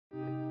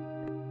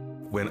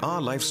When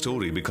our life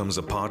story becomes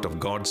a part of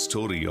God's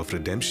story of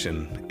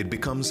redemption, it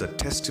becomes a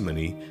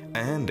testimony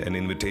and an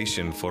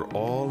invitation for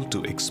all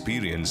to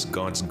experience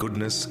God's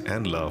goodness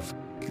and love.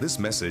 This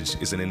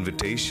message is an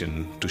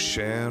invitation to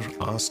share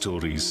our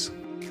stories.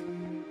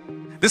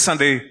 This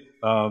Sunday,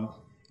 we're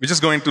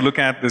just going to look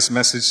at this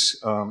message,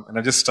 and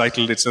I just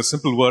titled, it's a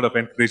simple word of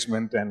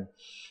encouragement, and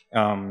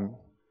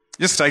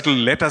just titled,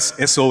 Let Us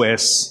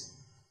SOS.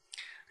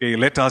 Okay,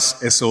 Let Us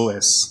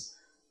SOS.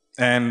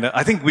 And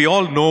I think we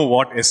all know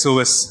what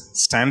SOS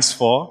stands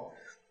for,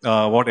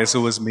 what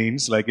SOS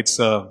means. Like it's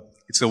a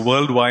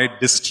worldwide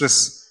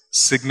distress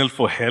signal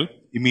for help,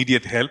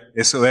 immediate help,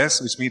 SOS,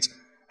 which means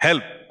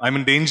help, I'm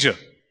in danger.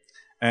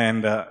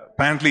 And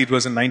apparently it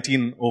was in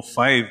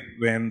 1905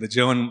 when the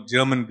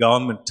German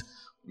government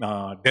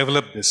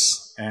developed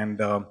this. And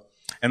there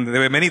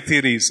were many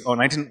theories. Or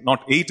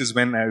 1908 is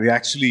when they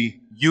actually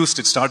used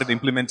it, started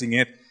implementing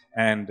it.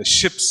 And the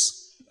ships,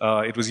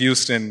 it was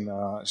used in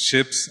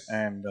ships,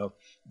 and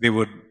they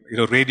would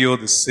radio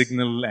the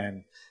signal,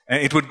 and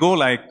it would go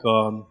like ...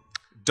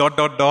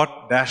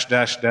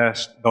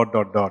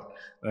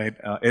 right?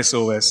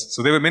 SOS.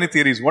 So there were many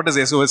theories. What does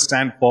SOS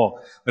stand for?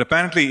 But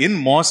apparently in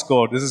Morse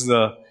code, this is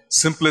the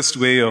simplest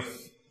way of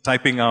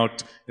typing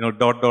out, ... and it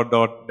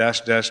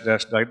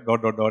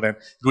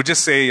would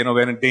just say,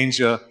 we're in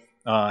danger,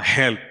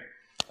 help.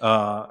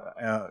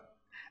 But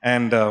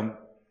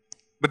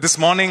this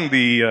morning,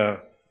 the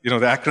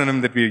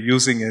acronym that we are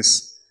using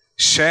is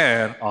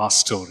share our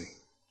story.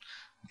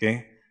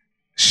 Okay?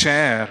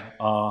 Share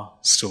our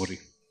story.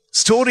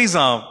 Stories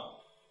are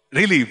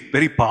really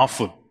very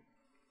powerful.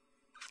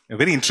 They're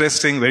very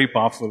interesting, very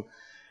powerful.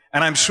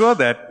 And I'm sure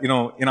that,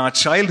 in our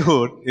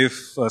childhood,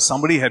 if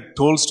somebody had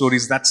told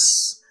stories,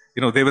 that's,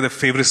 they were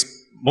the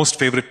most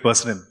favorite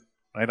person,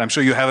 right? I'm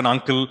sure you have an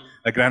uncle,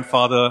 a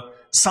grandfather,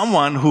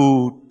 someone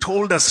who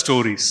told us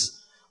stories,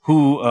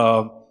 who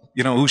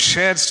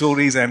shared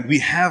stories, and we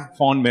have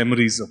fond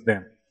memories of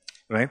them,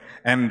 right?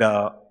 And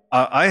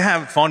I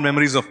have fond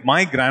memories of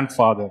my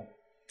grandfather,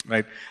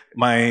 right?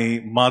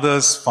 My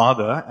mother's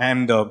father,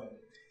 and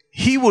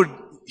he would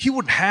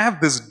have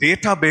this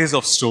database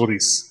of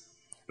stories,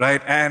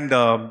 right? And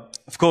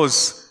of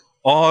course,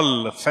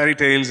 all fairy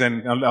tales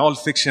and all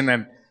fiction,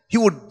 and he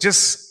would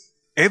just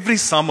every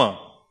summer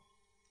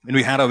when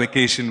we had our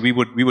vacation, we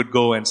would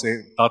go and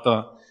say,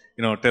 Tata,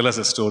 tell us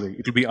a story.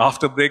 It will be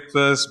after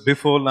breakfast,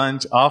 before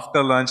lunch,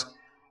 after lunch.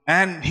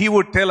 And he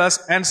would tell us,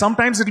 and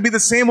sometimes it will be the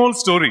same old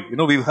story.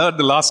 We've heard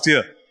the last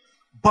year.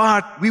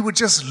 But we would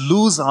just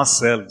lose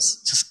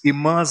ourselves, just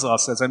immerse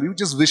ourselves, and we would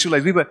just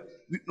visualize.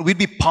 We'd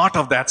be part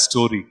of that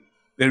story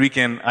where we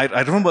can,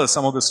 I remember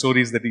some of the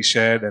stories that he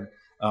shared, and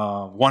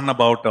one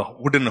about a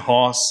wooden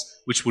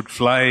horse which would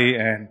fly,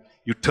 and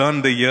you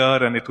turn the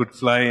ear and it would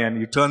fly, and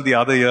you turn the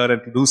other ear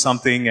and to do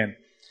something.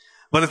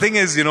 But the thing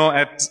is,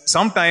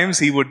 sometimes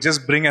he would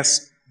just bring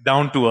us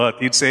down to earth.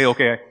 He'd say,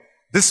 okay,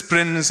 this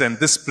prince and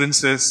this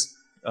princess,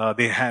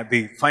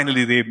 they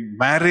finally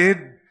married,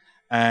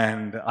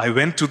 and I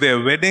went to their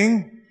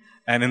wedding,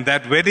 and in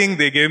that wedding,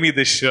 they gave me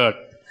this shirt.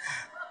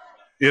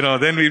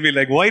 Then we'd be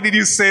like, why did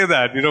you say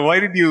that?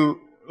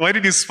 Why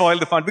did you spoil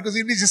the fun? Because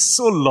we'd be just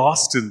so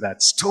lost in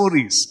that.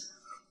 Stories.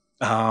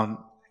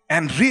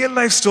 And real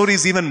life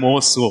stories even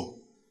more so,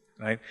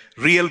 right?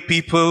 Real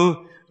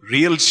people,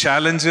 real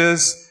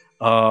challenges,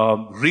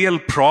 real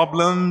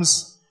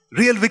problems,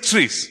 real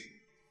victories.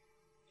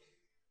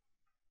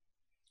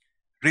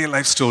 Real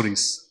life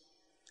stories.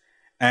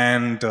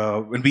 And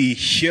when we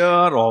hear,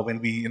 or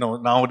when we,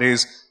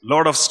 nowadays, a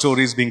lot of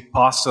stories being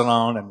passed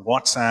around, and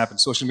WhatsApp and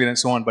social media and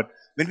so on, but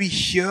when we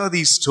hear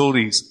these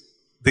stories,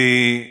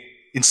 they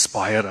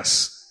inspire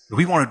us.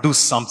 We want to do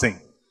something.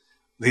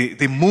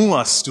 They move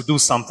us to do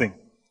something.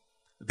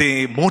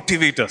 They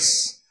motivate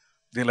us.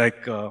 They're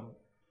like,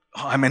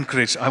 I'm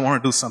encouraged. I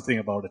want to do something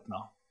about it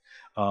now.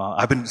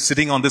 I've been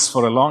sitting on this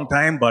for a long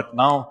time, but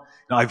now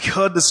I've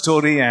heard the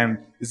story, and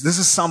this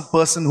is some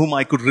person whom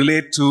I could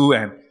relate to,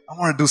 and I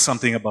want to do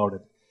something about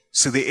it.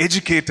 So they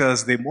educate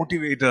us, they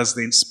motivate us,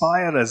 they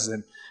inspire us,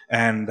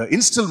 and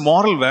instill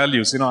moral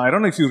values. I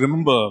don't know if you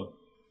remember,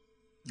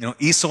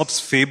 Aesop's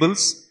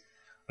fables,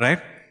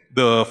 right?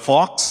 The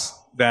fox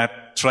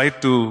that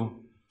tried to,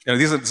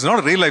 it's not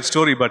a real life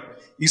story, but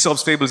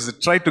Aesop's fables,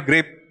 it tried to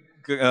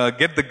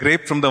get the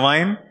grape from the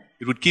vine.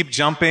 It would keep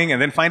jumping,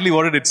 and then finally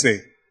what did it say?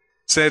 It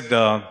said,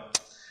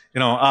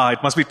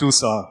 it must be too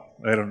sour.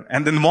 I don't know.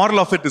 And then the moral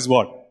of it is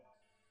what?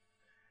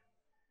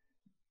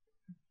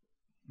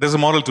 There's a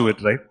moral to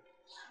it, right?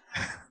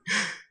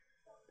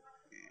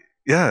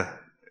 Yeah.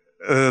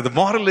 The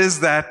moral is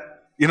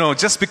that,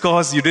 just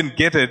because you didn't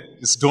get it,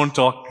 just don't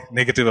talk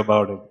negative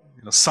about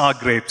it. Sour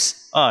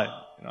grapes. I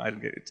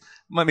didn't get it.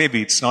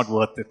 Maybe it's not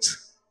worth it.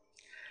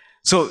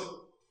 So,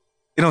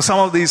 some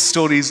of these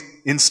stories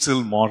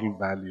instill moral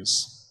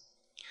values.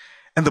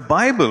 And the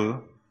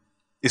Bible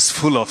is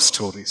full of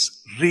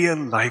stories. Real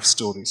life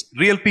stories.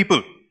 Real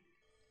people.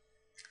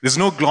 There's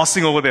no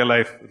glossing over their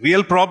life.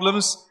 Real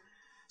problems.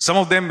 Some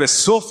of them were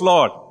so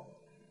flawed,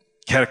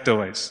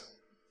 character-wise.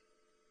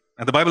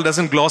 And the Bible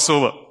doesn't gloss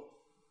over.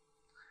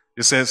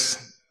 He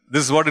says,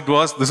 this is what it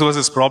was. This was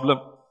his problem.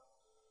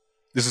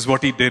 This is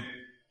what he did.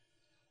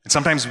 And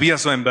sometimes we are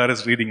so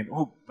embarrassed reading it.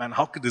 Oh man,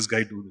 how could this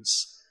guy do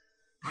this?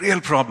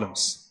 Real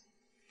problems.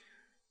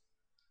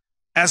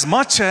 As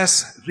much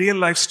as real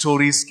life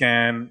stories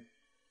can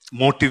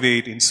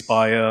motivate,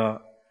 inspire,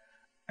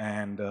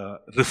 and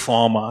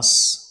reform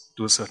us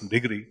to a certain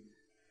degree,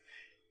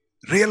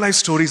 real life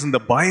stories in the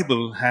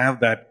Bible have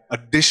that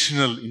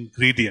additional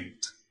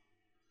ingredient.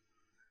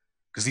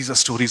 Because these are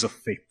stories of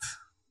faith.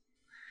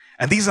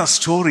 And these are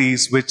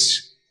stories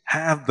which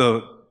have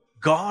the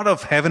God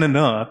of heaven and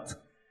earth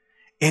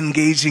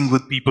engaging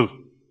with people.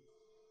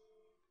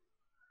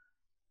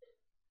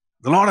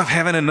 The Lord of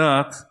heaven and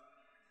earth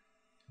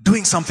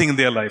doing something in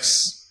their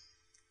lives,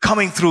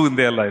 coming through in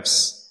their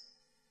lives.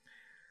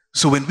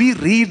 So when we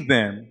read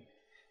them,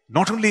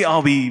 not only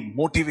are we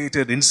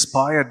motivated,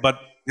 inspired, but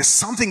there's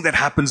something that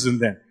happens in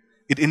them.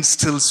 It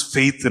instills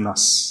faith in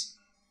us.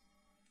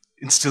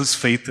 Instills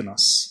faith in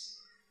us.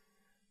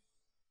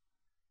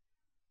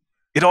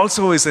 It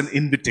also is an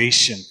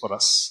invitation for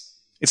us.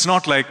 It's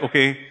not like,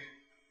 okay,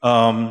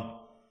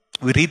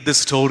 we read this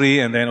story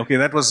and then, okay,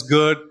 that was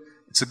good.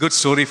 It's a good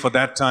story for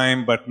that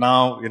time, but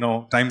now,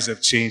 times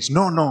have changed.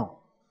 No.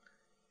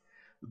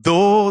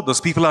 Though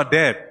those people are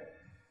dead,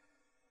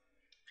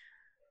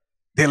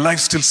 their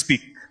lives still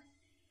speak.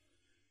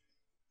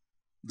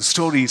 The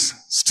stories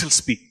still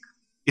speak.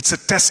 It's a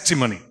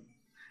testimony.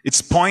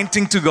 It's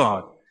pointing to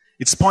God.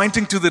 It's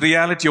pointing to the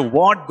reality of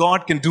what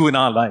God can do in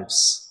our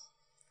lives.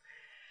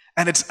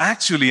 And it's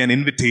actually an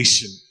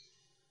invitation.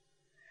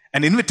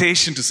 An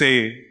invitation to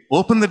say,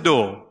 open the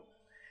door,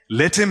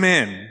 let him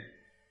in,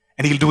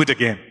 and he'll do it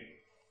again.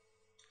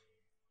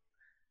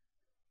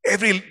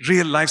 Every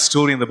real life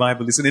story in the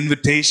Bible is an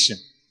invitation.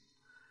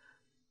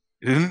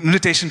 An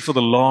invitation for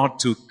the Lord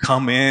to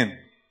come in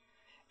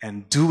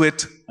and do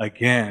it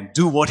again.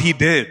 Do what he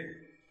did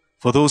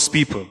for those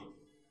people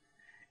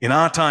in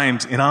our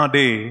times, in our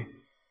day,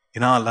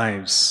 in our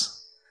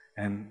lives.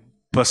 And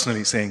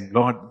personally saying,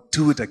 Lord,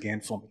 do it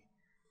again for me.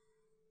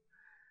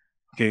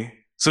 Okay,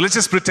 so let's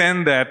just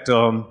pretend that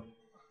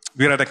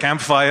we're at a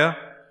campfire.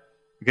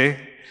 Okay,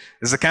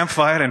 there's a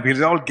campfire and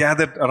we're all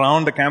gathered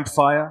around the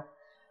campfire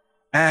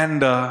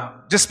and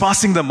just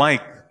passing the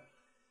mic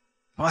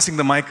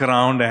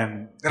around,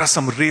 and there are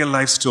some real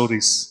life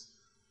stories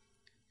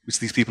which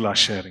these people are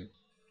sharing.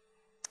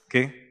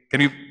 Okay, can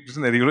you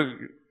pretend that you're a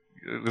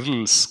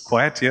little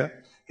quiet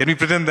here? Can we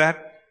pretend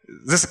that?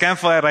 There's a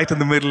campfire right in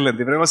the middle and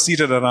they were all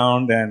seated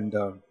around and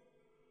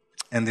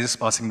they're just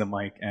passing the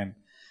mic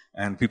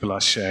and people are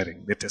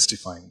sharing, they're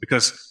testifying.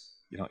 Because,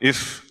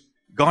 if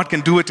God can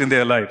do it in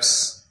their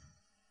lives,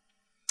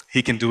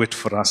 he can do it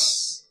for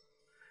us.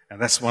 And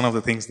that's one of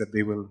the things that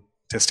they will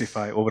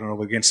testify over and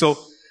over again. So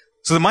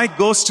the mic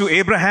goes to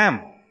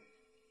Abraham.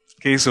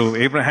 Okay, so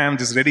Abraham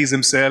just readies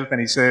himself and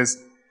he says,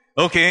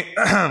 okay,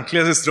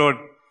 clears his throat.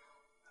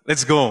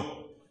 Let's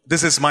go.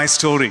 This is my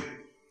story.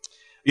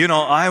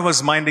 I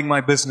was minding my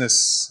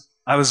business.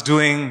 I was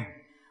doing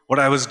what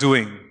I was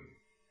doing.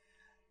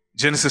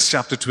 Genesis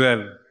chapter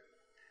 12.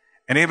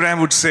 And Abraham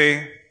would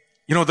say,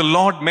 the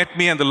Lord met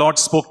me and the Lord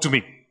spoke to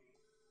me.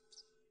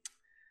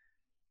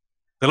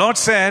 The Lord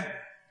said,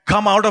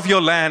 come out of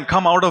your land,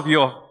 come out of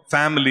your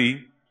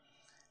family,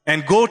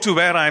 and go to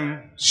where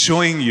I'm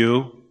showing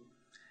you.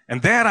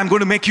 And there I'm going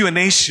to make you a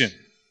nation.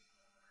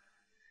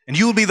 And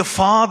you will be the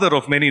father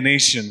of many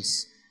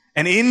nations.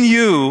 And in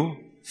you,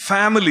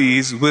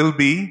 families will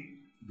be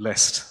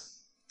blessed.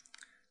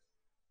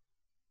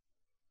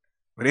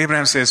 But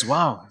Abraham says,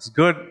 wow, it's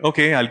good.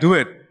 Okay, I'll do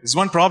it. There's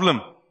one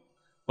problem.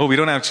 Oh, we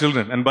don't have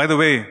children. And by the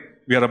way,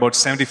 we are about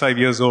 75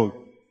 years old.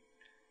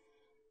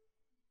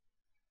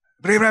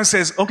 But Abraham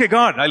says, okay,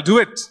 God, I'll do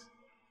it.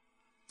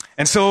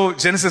 And so,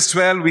 Genesis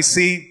 12, we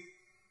see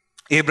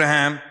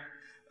Abraham.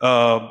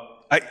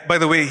 By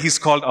the way, he's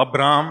called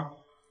Abram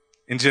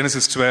in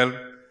Genesis 12.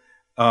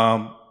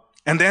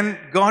 And then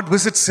God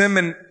visits him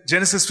in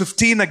Genesis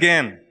 15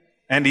 again.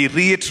 And he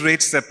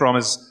reiterates that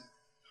promise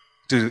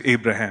to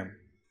Abraham.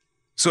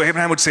 So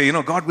Abraham would say,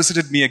 God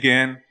visited me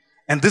again.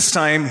 And this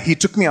time he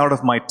took me out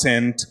of my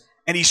tent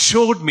and he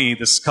showed me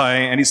the sky.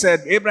 And he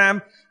said,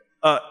 Abram,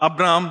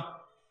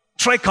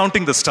 try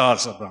counting the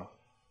stars, Abram.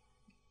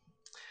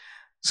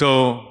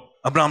 So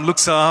Abram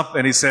looks up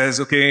and he says,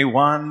 okay,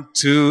 1,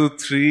 2,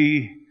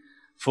 3,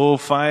 4,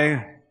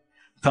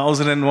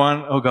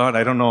 5,001. Oh God,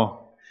 I don't know.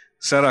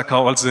 Sarah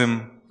calls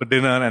him for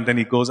dinner and then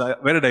he goes,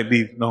 where did I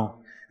leave? No.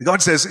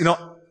 God says,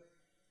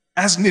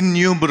 as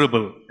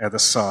innumerable as the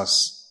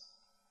stars,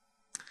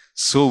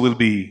 so will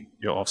be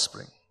your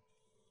offspring.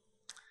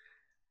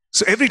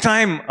 So every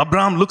time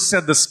Abraham looks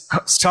at the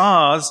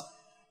stars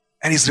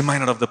and he's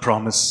reminded of the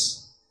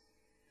promise.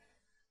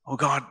 Oh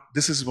God,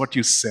 this is what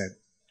you said.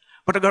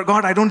 But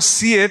God, I don't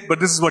see it, but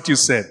this is what you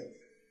said.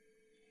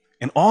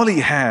 And all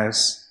he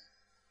has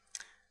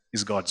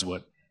is God's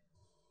word.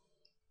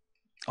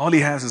 All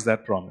he has is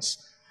that promise.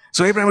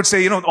 So Abraham would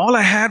say, all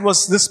I had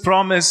was this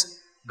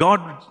promise.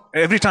 God,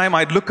 every time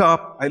I'd look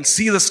up, I'll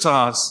see the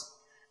stars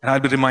and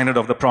I'll be reminded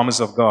of the promise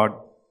of God.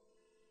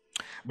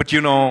 But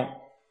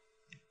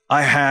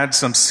I had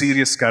some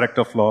serious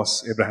character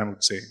flaws, Abraham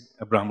would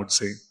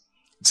say.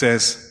 It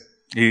says,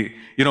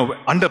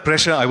 under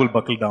pressure, I will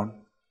buckle down.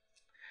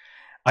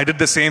 I did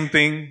the same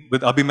thing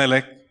with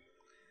Abimelech.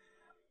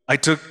 I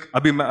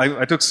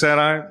took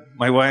Sarah,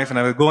 my wife, and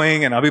I was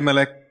going, and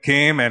Abimelech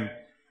came, and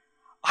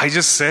I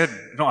just said,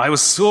 I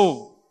was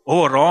so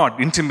overawed,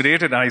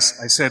 intimidated. I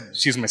said,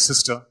 she's my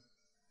sister.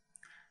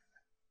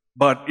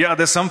 But yeah,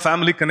 there's some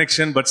family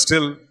connection, but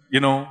still,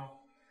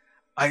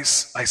 I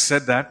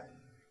said that.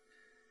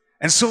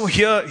 And so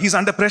here, he's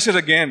under pressure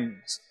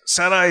again.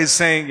 Sarah is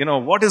saying,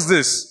 what is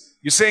this?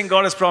 You're saying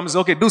God has promised.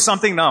 Okay, do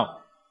something now.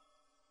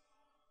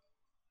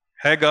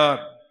 Hagar,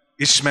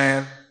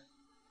 Ishmael.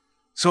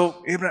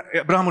 So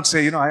Abraham would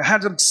say, I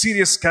had some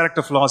serious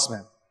character flaws,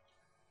 man.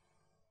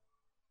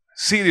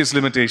 Serious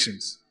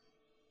limitations.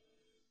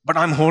 But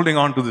I'm holding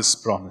on to this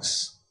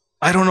promise.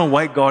 I don't know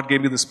why God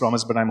gave me this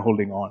promise, but I'm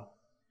holding on.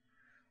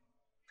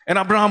 And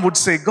Abraham would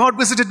say, God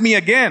visited me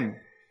again.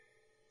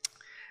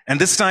 And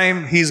this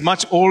time, he's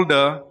much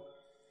older.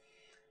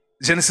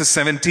 Genesis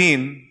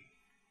 17.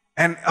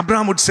 And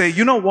Abraham would say,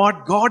 you know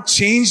what? God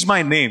changed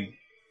my name.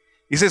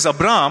 He says,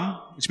 Abraham,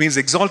 which means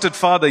exalted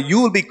father,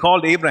 you will be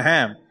called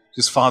Abraham, which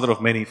is father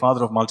of many,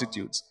 father of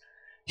multitudes.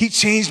 He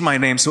changed my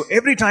name. So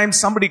every time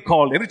somebody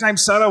called, every time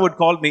Sarah would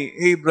call me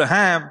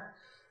Abraham,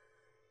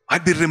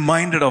 I'd be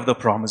reminded of the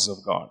promise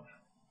of God.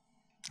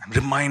 I'm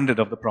reminded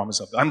of the promise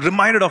of God. I'm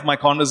reminded of my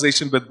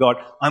conversation with God.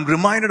 I'm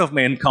reminded of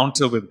my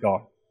encounter with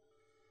God.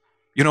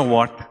 You know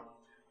what?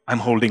 I'm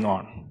holding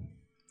on.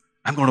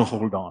 I'm going to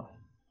hold on.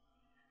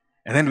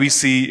 And then we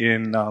see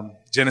in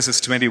Genesis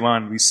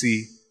 21,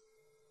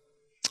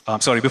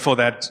 before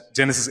that,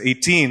 Genesis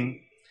 18,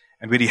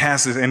 and where he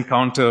has this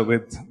encounter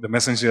with the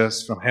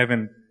messengers from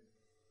heaven,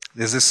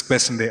 there's this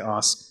question they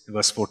ask in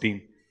verse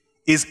 14.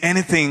 Is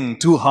anything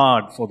too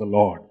hard for the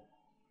Lord?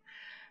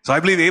 So I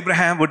believe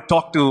Abraham would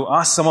talk to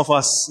us, some of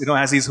us,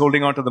 as he's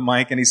holding on to the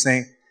mic and he's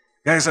saying,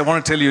 guys, I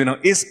want to tell you, I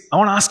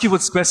want to ask you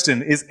this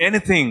question. Is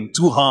anything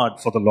too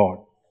hard for the Lord?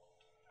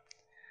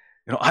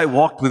 I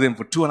walked with him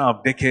for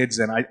 2.5 decades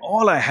and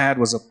all I had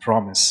was a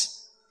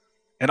promise.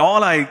 And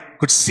all I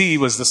could see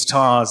was the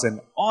stars,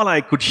 and all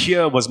I could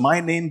hear was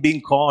my name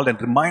being called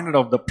and reminded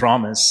of the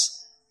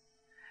promise.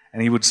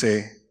 And he would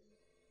say,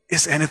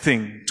 is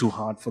anything too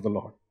hard for the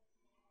Lord?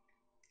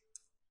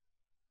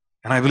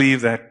 And I believe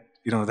that,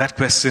 that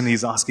question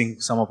he's asking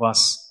some of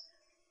us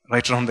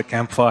right around the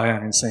campfire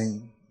and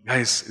saying,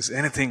 guys, is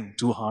anything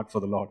too hard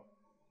for the Lord?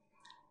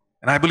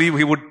 And I believe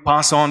he would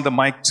pass on the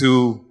mic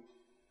to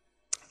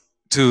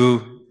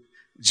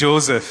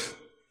Joseph.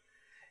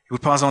 He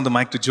would pass on the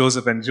mic to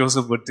Joseph, and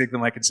Joseph would take the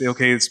mic and say,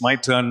 okay, it's my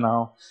turn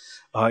now.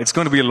 It's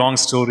going to be a long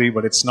story,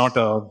 but it's not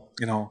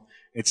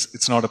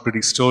it's not a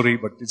pretty story,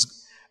 but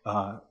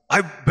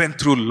I went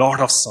through a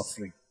lot of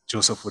suffering,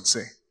 Joseph would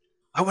say.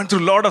 I went through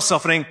a lot of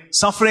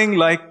suffering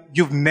like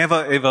you've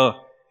never ever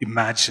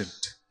imagined.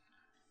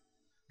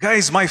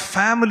 Guys, my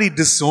family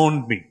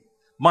disowned me.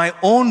 My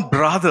own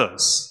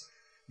brothers,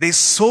 they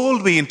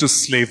sold me into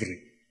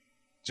slavery,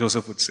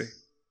 Joseph would say.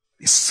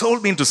 They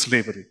sold me into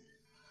slavery.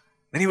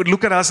 Then he would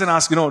look at us and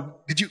ask,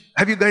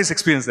 have you guys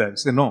experienced that? I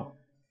say, no.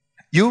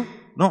 You?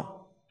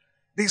 No.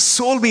 They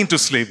sold me into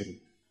slavery.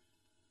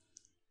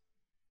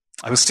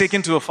 I was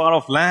taken to a far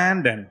off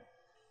land, and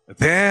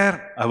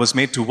there I was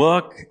made to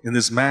work in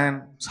this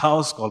man's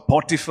house called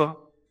Potiphar.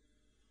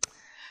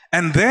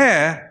 And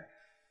there,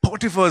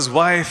 Potiphar's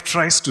wife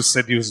tries to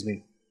seduce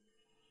me.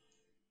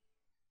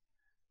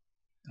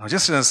 Now,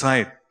 just an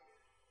aside,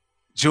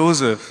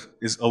 Joseph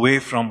is away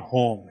from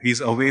home.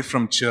 He's away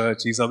from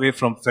church. He's away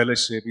from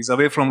fellowship. He's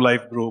away from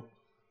life group.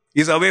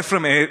 He's away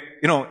from,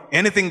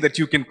 anything that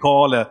you can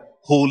call a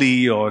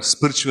holy or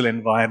spiritual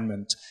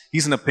environment.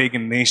 He's in a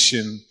pagan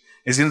nation.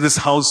 He's in this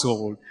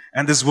household,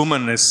 and this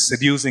woman is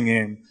seducing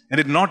him. And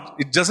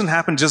it doesn't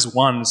happen just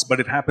once, but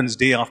it happens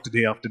day after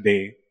day after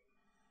day.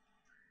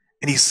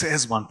 And he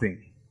says one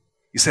thing.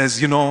 He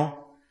says,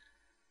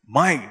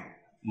 my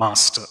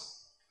master,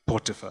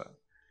 Potiphar,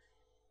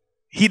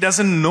 he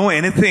doesn't know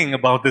anything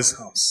about this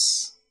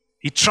house.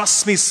 He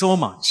trusts me so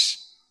much.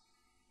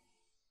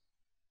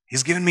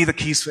 He's given me the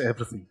keys for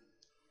everything.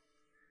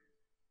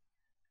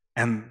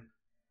 And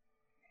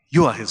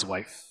you are his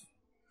wife.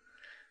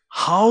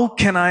 How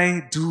can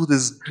I do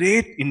this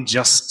great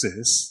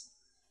injustice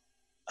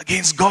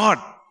against God?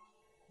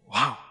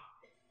 Wow.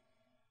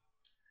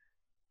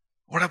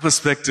 What a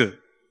perspective.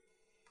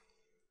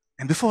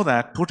 And before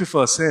that,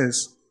 Potiphar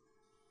says,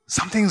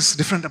 something's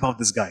different about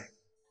this guy.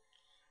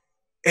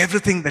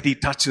 Everything that he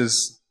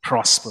touches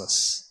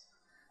prospers.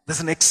 There's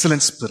an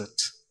excellent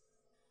spirit.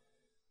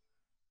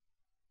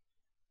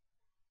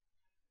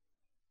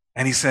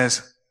 And he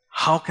says,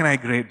 how can I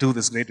do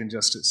this great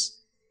injustice?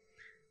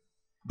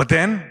 But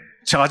then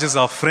charges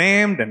are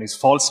framed and he's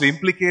falsely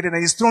implicated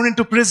and he's thrown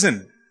into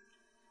prison.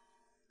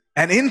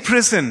 And in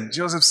prison,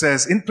 Joseph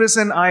says, in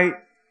prison I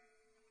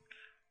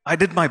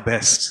did my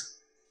best.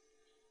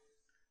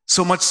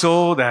 So much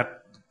so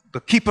that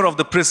the keeper of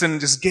the prison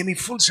just gave me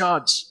full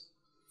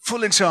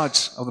in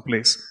charge of the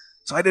place.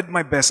 So I did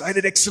my best. I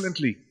did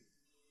excellently.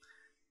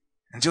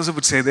 And Joseph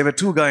would say, there were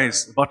two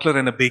guys, a butler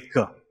and a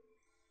baker.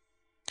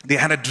 They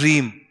had a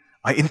dream.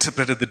 I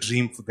interpreted the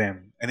dream for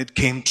them, and it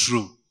came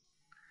true.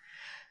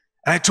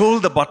 And I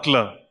told the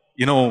butler,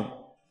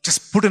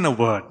 just put in a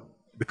word,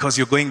 because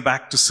you're going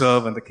back to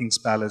serve in the king's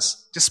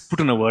palace. Just put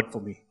in a word for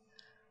me.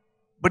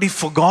 But he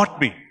forgot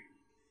me.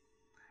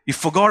 He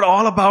forgot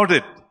all about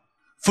it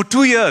for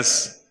 2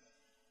 years.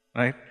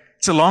 Right?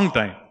 It's a long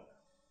time.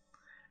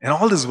 And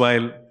all this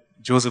while,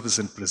 Joseph is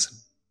in prison.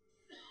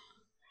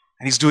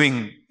 And he's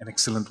doing an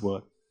excellent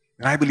work.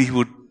 And I believe he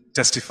would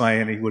testify,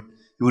 and he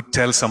would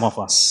tell some of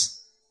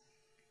us,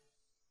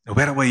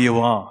 wherever you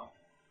are,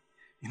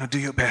 do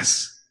your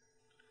best.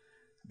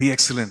 Be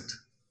excellent.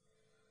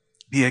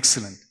 Be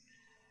excellent.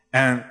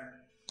 And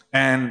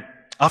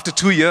after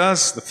 2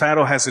 years, the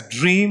Pharaoh has a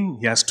dream.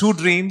 He has 2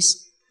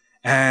 dreams.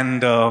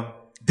 And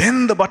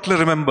then the butler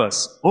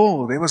remembers,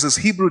 there was this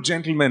Hebrew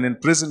gentleman in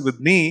prison with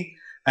me,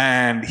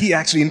 and he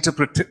actually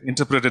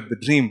interpreted the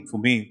dream for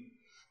me.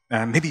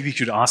 And maybe we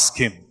should ask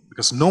him,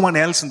 because no one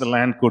else in the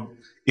land could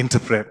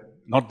interpret.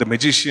 Not the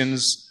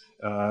magicians,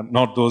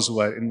 not those who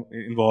are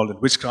involved in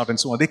witchcraft and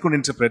so on. They couldn't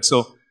interpret.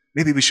 So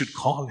maybe we should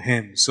call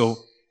him. So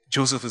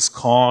Joseph is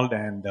called,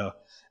 and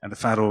the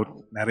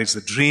Pharaoh narrates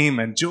the dream.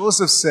 And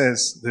Joseph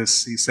says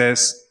this. He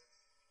says,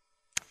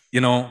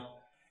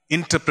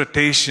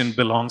 interpretation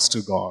belongs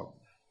to God.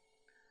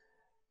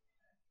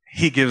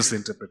 He gives the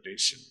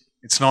interpretation.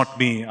 It's not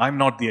me. I'm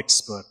not the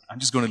expert. I'm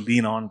just going to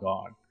lean on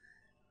God.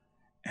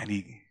 And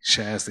he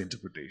shares the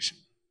interpretation.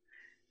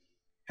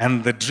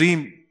 And the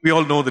dream, we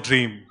all know the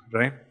dream,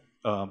 right?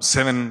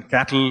 7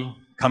 cattle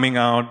coming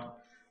out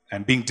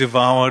and being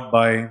devoured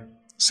by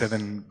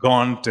 7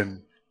 gaunt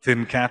and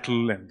thin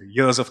cattle, and the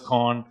ears of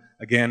corn,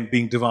 again,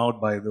 being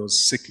devoured by those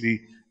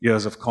sickly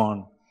ears of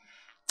corn.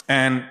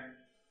 And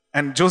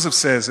Joseph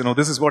says,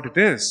 this is what it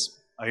is.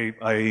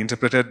 I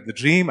interpreted the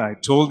dream. I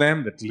told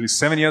them that it will be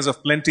 7 years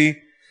of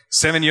plenty,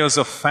 7 years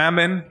of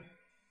famine,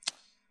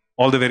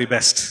 all the very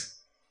best.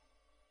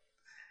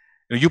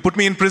 You put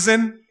me in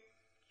prison,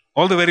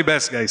 all the very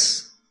best,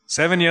 guys.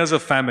 7 years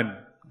of famine.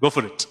 Go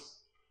for it.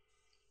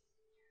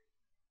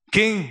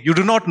 King, you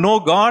do not know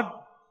God?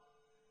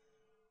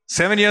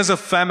 7 years of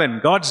famine,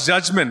 God's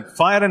judgment,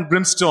 fire and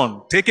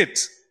brimstone. Take it.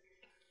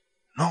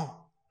 No.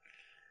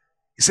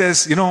 He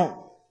says,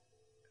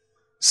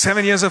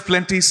 7 years of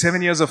plenty,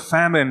 7 years of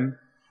famine,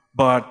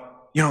 but,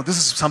 this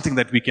is something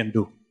that we can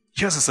do.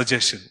 Here's a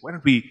suggestion. Why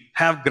don't we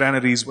have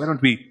granaries? Why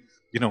don't we,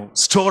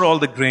 store all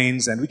the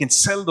grains, and we can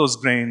sell those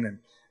grain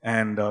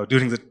and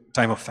during the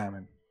time of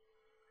famine.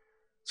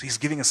 So he's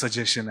giving a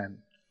suggestion, and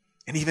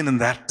even in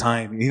that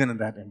time, even in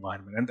that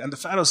environment. And the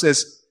Pharaoh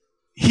says,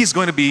 he's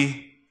going to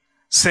be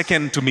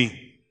second to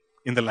me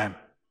in the land.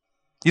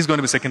 He's going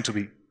to be second to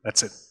me.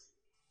 That's it.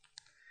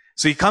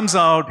 So he comes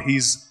out,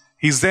 he's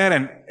there,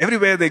 and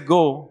everywhere they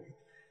go,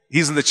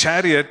 he's in the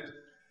chariot,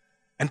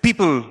 and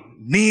people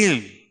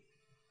kneel.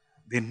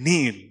 They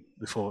kneel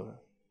before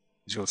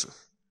Joseph.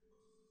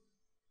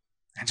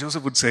 And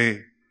Joseph would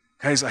say,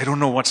 guys, I don't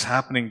know what's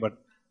happening, but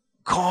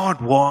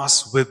God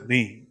was with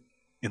me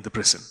in the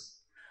prison.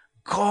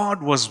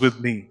 God was with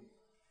me,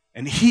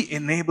 and He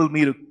enabled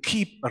me to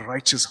keep a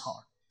righteous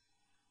heart.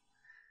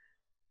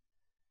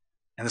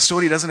 And the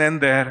story doesn't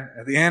end there.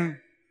 At the end,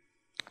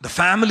 the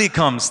family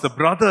comes. The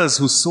brothers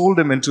who sold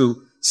him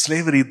into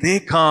slavery, they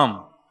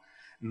come.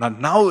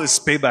 Now is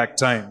payback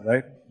time,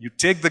 right? You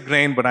take the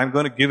grain, but I'm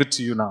going to give it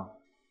to you now.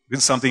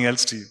 Give something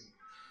else to you.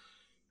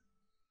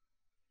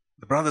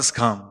 The brothers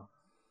come,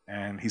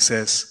 and he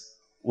says,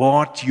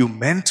 what you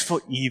meant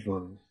for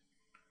evil,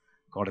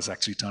 God has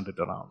actually turned it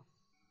around.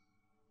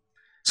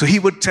 So he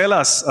would tell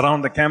us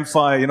around the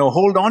campfire,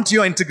 hold on to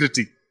your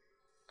integrity.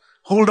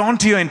 Hold on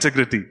to your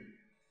integrity.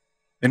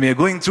 When we are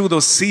going through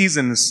those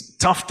seasons,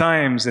 tough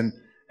times, and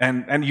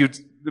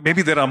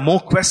maybe there are more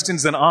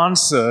questions than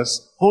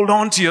answers, hold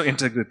on to your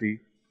integrity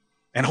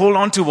and hold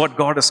on to what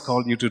God has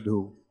called you to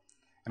do.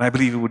 And I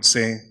believe he would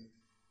say,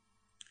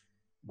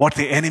 what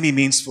the enemy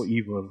means for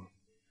evil,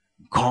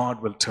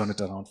 God will turn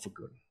it around for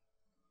good.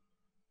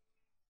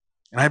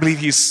 And I believe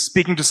he's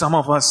speaking to some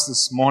of us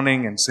this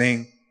morning and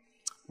saying,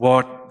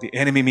 what the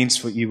enemy means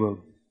for evil,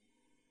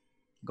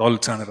 God will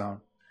turn around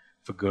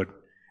for good.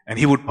 And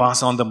he would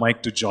pass on the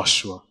mic to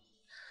Joshua.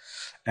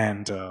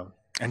 And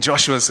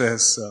Joshua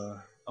says,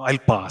 I'll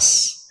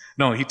pass.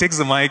 No, he takes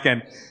the mic,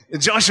 and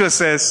Joshua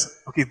says,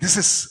 okay, this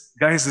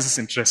is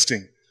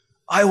interesting.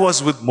 I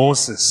was with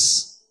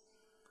Moses.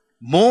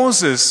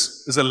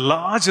 Moses is a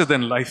larger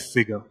than life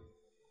figure.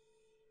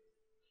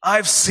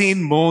 I've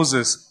seen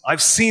Moses.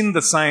 I've seen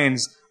the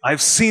signs.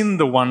 I've seen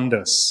the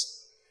wonders.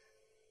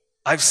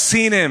 I've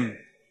seen him,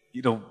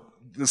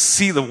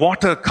 see the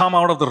water come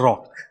out of the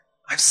rock.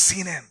 I've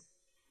seen him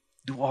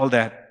do all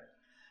that.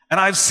 And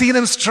I've seen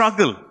him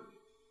struggle.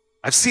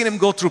 I've seen him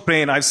go through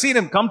pain. I've seen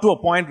him come to a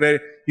point where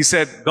he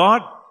said,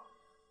 God,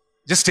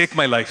 just take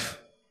my life.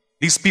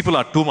 These people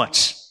are too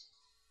much.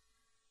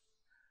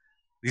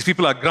 These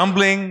people are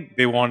grumbling.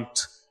 They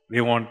want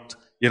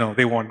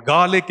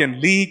garlic and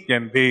leek,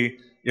 and they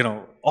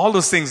all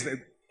those things.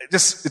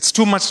 It's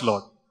too much,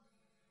 Lord.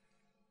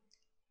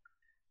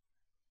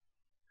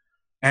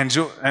 And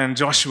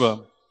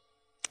Joshua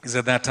is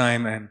at that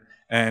time,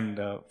 and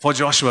for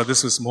Joshua,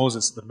 this was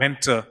Moses, the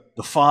mentor,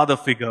 the father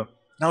figure.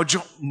 Now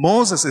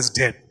Moses is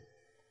dead.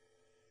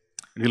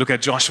 When you look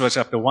at Joshua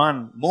chapter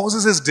 1,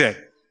 Moses is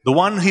dead. The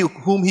one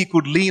whom he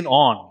could lean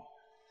on.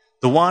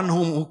 The one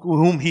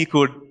whom he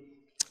could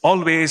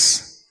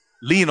always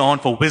lean on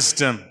for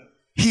wisdom.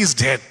 He is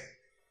dead.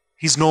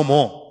 He's no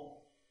more.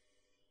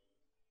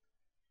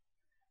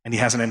 And he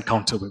has an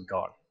encounter with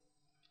God.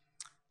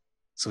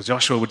 So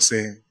Joshua would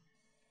say,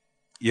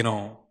 he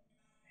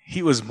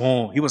was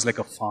like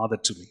a father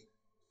to me.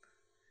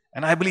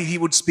 And I believe he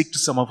would speak to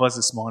some of us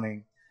this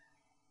morning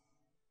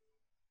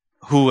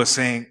who are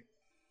saying,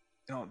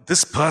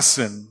 this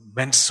person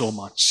meant so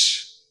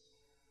much.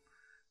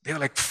 They are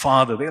like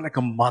father, they are like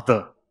a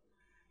mother,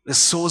 the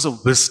source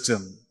of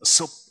wisdom,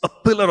 a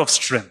pillar of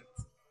strength.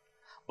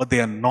 But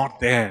they are not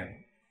there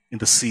in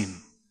the scene.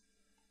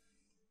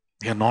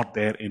 They are not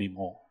there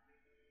anymore.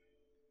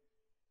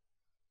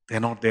 They are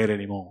not there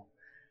anymore.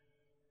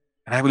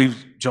 And I believe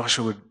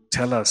Joshua would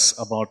tell us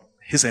about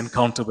his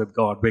encounter with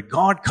God, where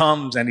God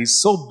comes and he's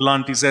so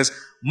blunt, he says,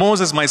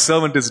 Moses, my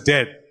servant, is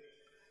dead.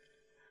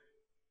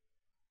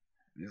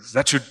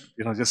 That should,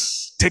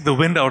 just take the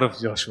wind out of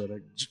Joshua.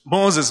 Like,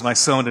 Moses, my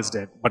servant, is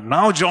dead. But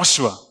now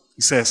Joshua,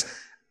 he says,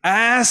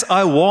 as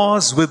I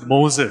was with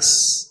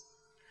Moses,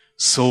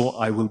 so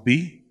I will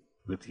be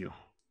with you.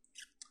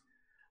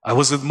 I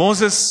was with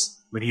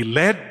Moses when he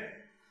led.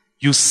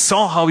 You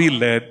saw how he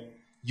led.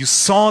 You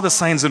saw the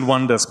signs and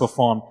wonders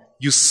performed.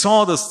 You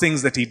saw those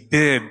things that he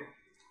did.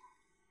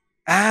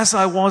 As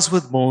I was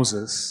with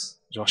Moses,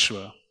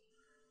 Joshua,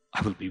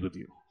 I will be with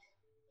you.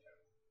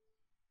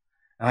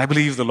 And I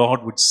believe the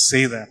Lord would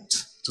say that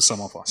to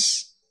some of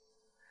us.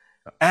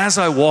 As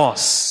I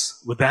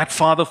was with that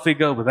father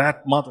figure, with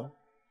that mother,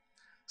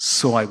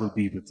 so I will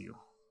be with you.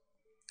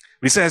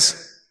 He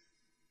says,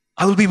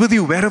 I will be with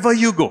you wherever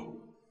you go.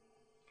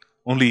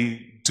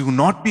 Only do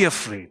not be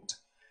afraid.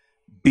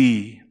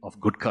 Be of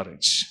good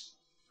courage.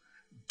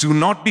 Do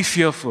not be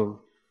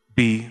fearful.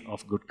 Be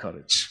of good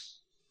courage.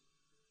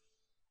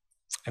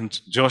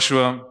 And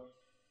Joshua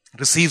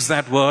receives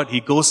that word. He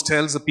goes,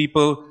 tells the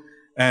people,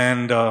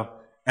 and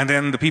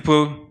then the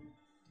people,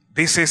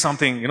 they say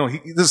something.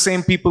 The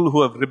same people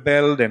who have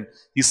rebelled, and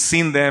he's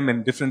seen them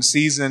in different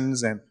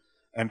seasons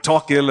and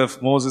talk ill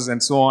of Moses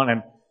and so on.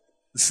 And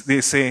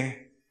they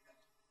say,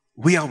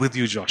 we are with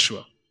you,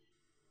 Joshua.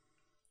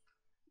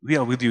 We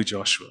are with you,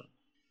 Joshua.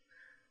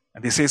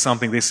 And they say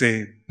something. They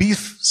say, be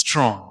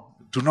strong.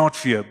 Do not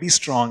fear. Be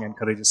strong and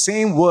courageous.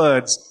 Same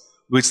words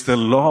which the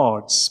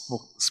Lord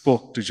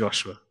spoke to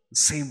Joshua. The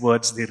same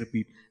words they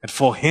repeat. And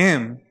for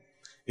him,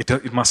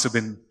 it must have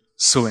been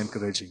so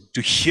encouraging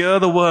to hear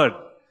the word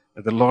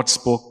that the Lord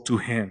spoke to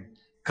him,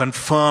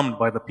 confirmed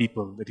by the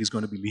people that he's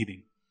going to be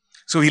leading.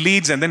 So he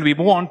leads, and then we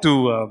move on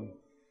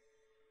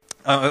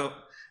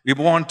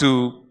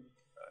to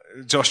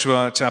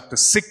Joshua chapter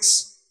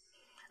 6,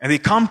 and they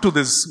come to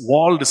this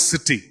walled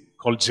city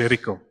called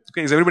Jericho.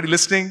 Okay, is everybody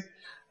listening?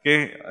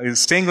 Okay, is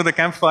staying with the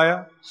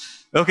campfire?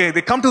 Okay,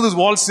 they come to this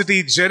walled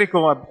city,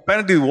 Jericho.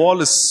 Apparently the wall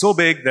is so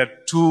big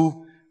that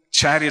 2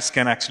 chariots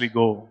can actually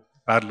go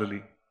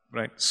parallelly.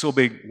 Right, so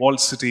big,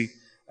 walled city,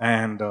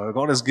 and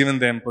God has given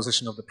them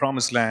possession of the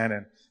promised land,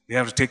 and they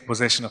have to take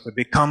possession of it.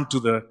 They come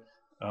to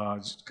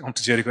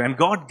Jericho, and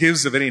God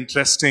gives a very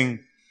interesting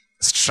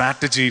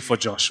strategy for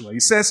Joshua. He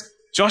says,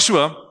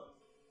 Joshua,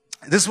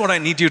 this is what I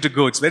need you to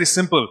go. It's very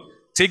simple.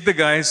 Take the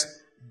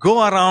guys,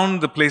 go around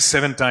the place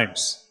 7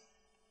 times.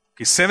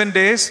 Okay, 7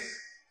 days,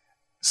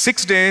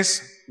 6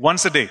 days,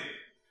 once a day.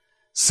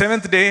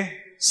 7th day,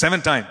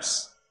 7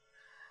 times.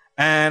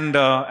 And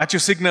at your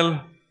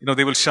signal,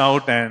 they will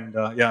shout, and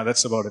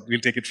that's about it. We'll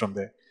take it from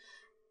there.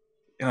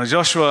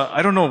 Joshua,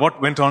 I don't know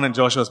what went on in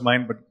Joshua's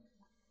mind,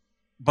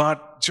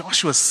 but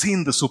Joshua's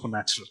seen the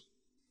supernatural.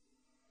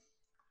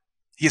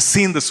 He has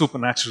seen the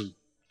supernatural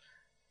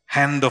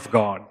hand of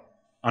God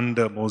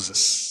under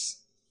Moses.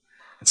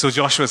 And so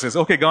Joshua says,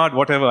 okay, God,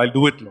 whatever, I'll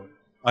do it, Lord.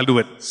 I'll do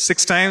it.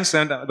 6 times,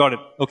 and I got it.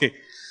 Okay.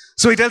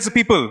 So he tells the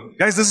people,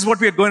 guys, this is what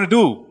we are going to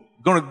do.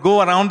 We're going to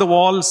go around the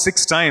wall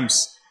 6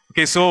 times.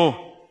 Okay,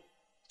 so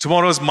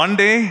tomorrow's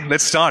Monday.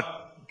 Let's start.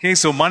 Okay,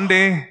 so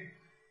Monday,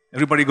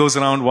 everybody goes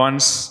around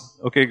once.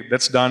 Okay,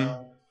 that's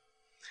done.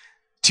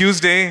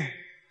 Tuesday,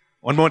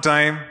 one more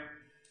time.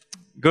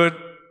 Good.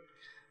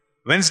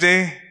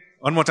 Wednesday,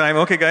 one more time.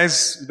 Okay,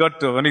 guys, we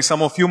got only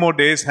a few more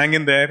days. Hang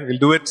in there. We'll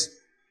do it.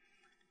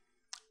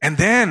 And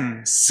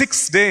then,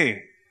 6th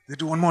day, they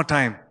do one more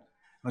time.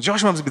 Now,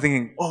 Joshua must be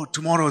thinking, oh,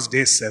 tomorrow's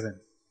day 7.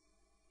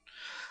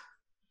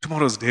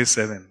 Tomorrow's day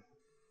 7.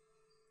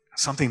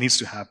 Something needs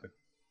to happen.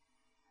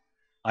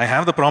 I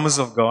have the promise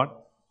of God.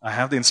 I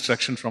have the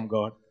instruction from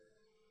God.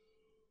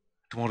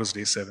 Tomorrow's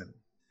day 7.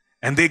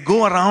 And they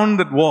go around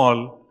that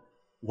wall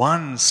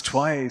once,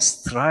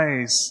 twice,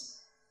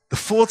 thrice. The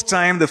 4th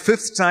time, the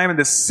 5th time, and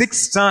the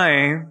 6th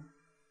time.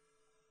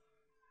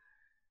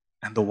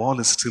 And the wall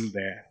is still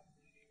there.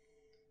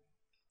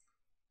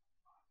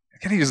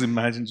 can you just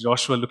imagine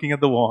Joshua looking at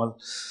the wall?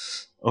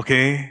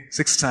 Okay,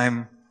 sixth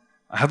time,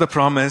 I have the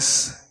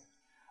promise.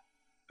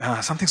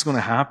 Something's going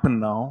to happen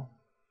now.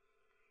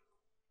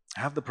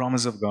 I have the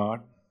promise of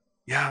God.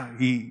 Yeah,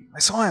 I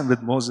saw him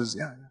with Moses.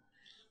 Yeah,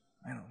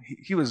 I know.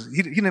 He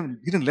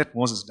didn't let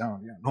Moses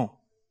down. Yeah, no,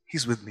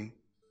 he's with me.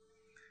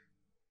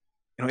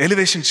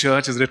 Elevation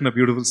Church has written a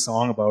beautiful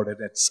song about it.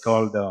 It's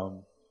called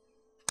The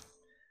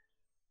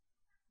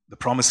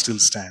Promise Still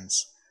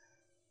Stands.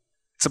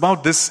 It's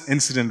about this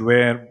incident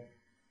where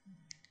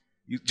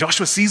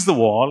Joshua sees the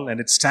wall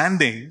and it's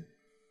standing,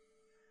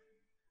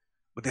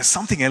 but there's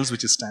something else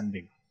which is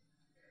standing.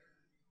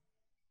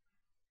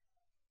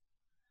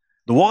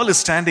 The wall is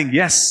standing,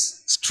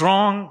 yes,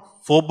 strong,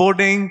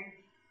 foreboding,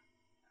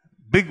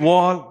 big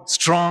wall,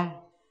 strong,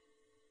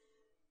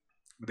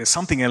 but there's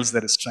something else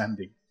that is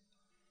standing.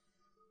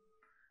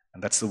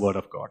 And that's the word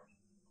of God,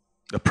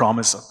 the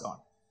promise of God.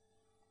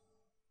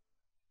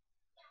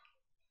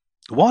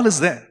 The wall is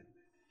there.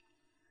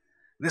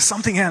 There's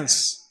something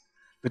else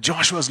that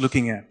Joshua is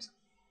looking at,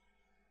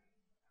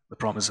 the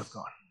promise of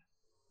God.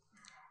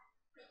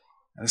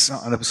 And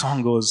the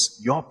song goes,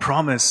 your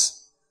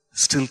promise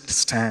still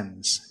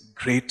stands.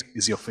 Great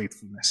is your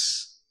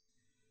faithfulness.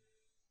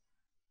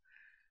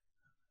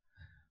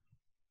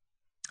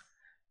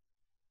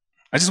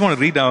 I just want to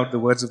read out the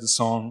words of the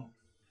song.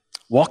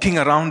 Walking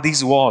around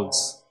these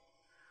walls,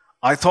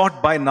 I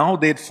thought by now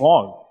they'd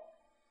fall,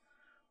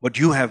 but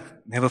you have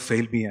never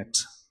failed me yet.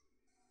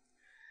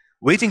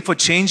 Waiting for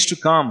change to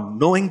come,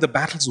 knowing the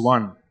battle's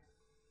won,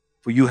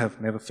 for you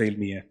have never failed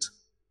me yet.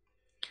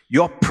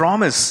 Your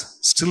promise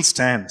still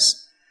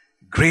stands.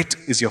 Great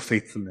is your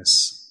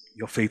faithfulness,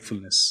 your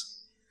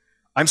faithfulness.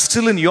 I'm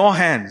still in your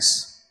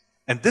hands,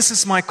 and this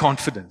is my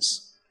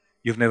confidence.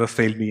 You've never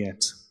failed me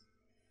yet.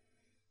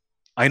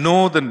 I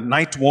know the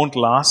night won't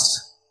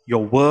last.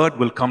 Your word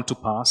will come to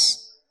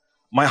pass.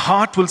 My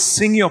heart will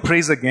sing your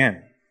praise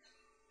again.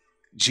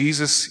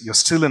 Jesus, you're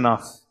still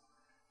enough.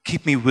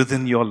 Keep me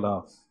within your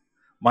love.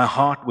 My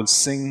heart will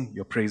sing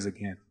your praise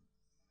again.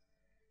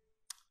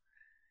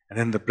 And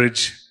then the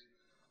bridge.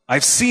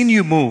 I've seen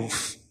you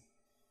move.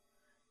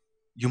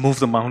 You move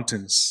the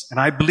mountains. And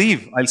I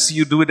believe I'll see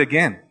you do it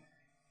again.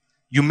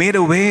 You made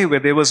a way where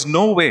there was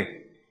no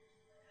way.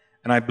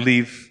 And I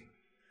believe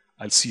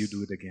I'll see you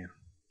do it again.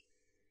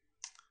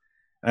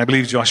 And I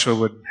believe Joshua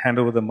would hand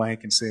over the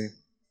mic and say,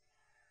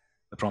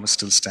 the promise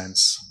still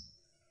stands.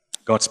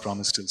 God's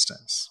promise still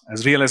stands.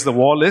 As real as the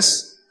wall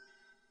is,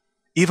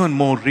 even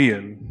more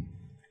real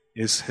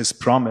is his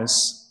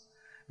promise,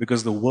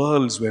 because the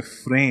worlds were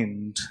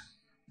framed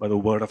by the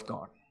word of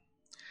God.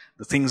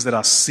 The things that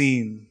are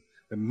seen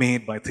were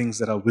made by things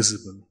that are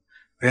visible.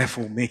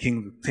 Therefore,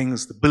 making the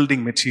things, the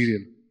building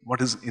material, what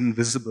is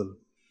invisible,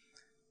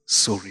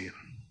 so real.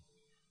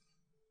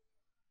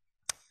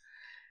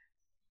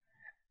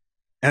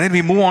 And then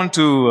we move on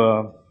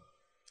to,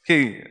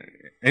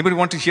 anybody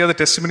want to hear the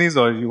testimonies,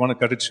 or you want to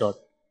cut it short?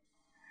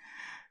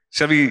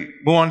 Shall we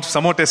move on to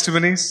some more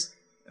testimonies?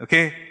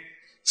 Okay.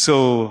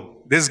 So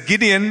there's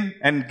Gideon,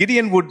 and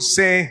Gideon would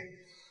say,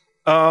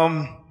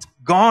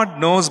 God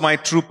knows my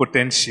true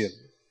potential.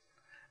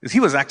 He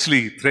was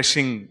actually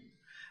threshing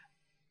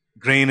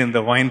grain in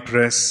the wine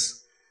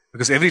press,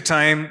 because every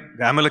time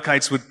the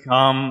Amalekites would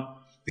come,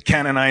 the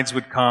Canaanites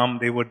would come,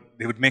 they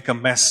would make a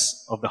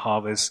mess of the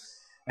harvest.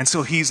 And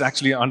so he's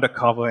actually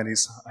undercover and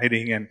he's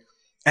hiding.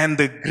 And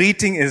the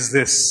greeting is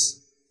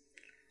this: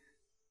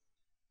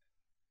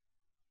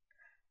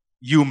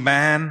 you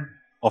man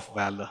of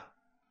valor.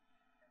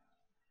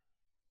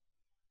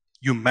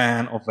 You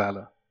man of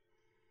valor.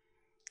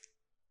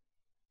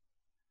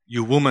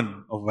 You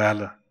woman of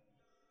valor.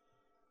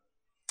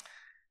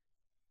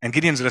 And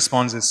Gideon's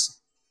response is,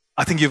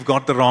 I think you've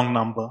got the wrong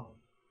number.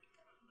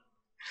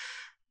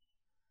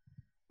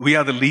 We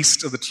are the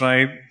least of the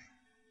tribe.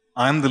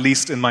 I'm the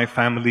least in my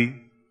family.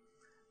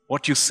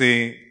 What you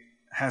say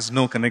has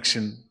no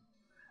connection.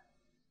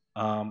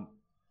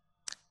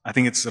 I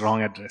think it's the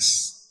wrong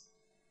address.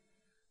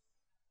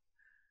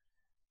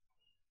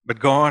 But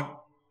God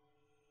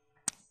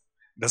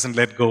doesn't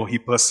let go. He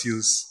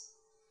pursues.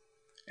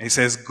 And he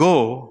says,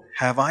 go,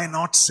 have I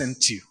not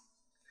sent you?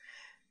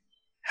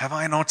 Have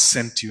I not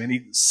sent you? And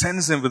he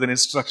sends him with an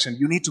instruction.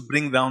 You need to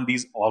bring down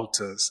these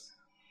altars.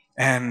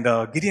 And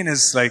Gideon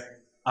is like,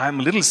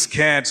 I'm a little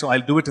scared, so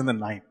I'll do it in the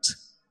night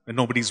when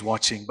nobody's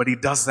watching. But he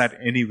does that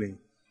anyway.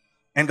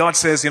 And God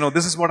says,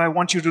 this is what I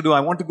want you to do. I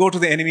want to go to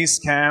the enemy's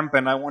camp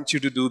and I want you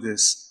to do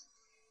this.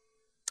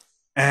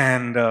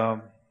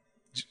 And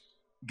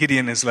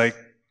Gideon is like,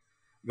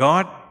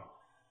 God,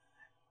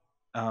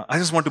 I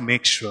just want to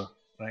make sure,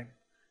 right?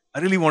 I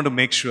really want to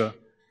make sure.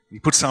 He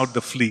puts out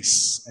the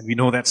fleece, and we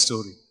know that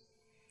story.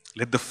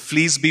 Let the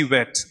fleece be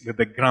wet, let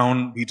the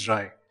ground be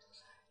dry.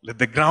 Let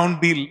the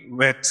ground be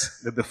wet,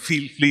 let the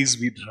fleece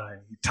be dry.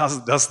 He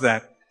does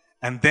that.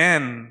 And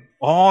then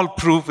all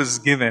proof is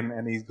given,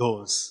 and he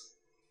goes.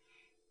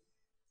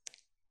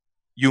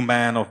 You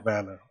man of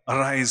valor,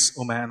 arise,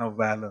 O man of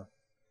valor.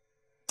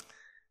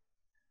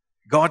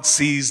 God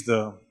sees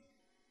the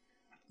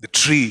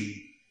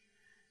tree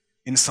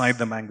inside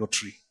the mango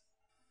tree.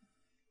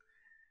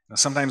 Now,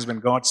 sometimes when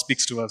God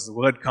speaks to us, the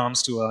word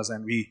comes to us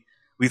and we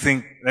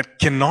think that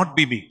cannot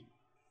be me.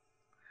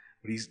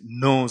 But He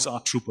knows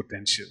our true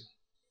potential.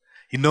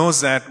 He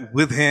knows that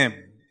with Him,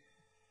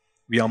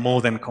 we are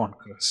more than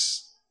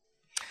conquerors.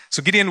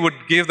 So Gideon would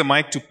give the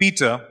mic to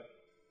Peter,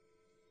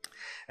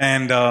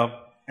 and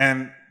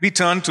we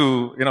turn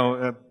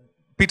to,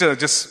 Peter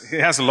he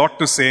has a lot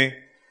to say.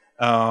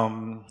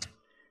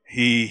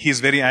 He's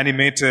very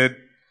animated,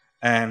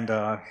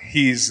 and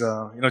he's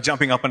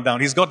jumping up and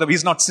down.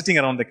 He's not sitting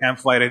around the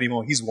campfire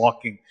anymore. He's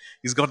walking.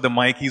 He's got the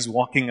mic. He's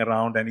walking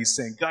around, and he's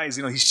saying, guys,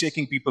 he's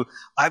shaking people.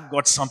 I've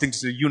got something to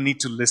say. You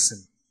need to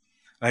listen.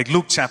 Like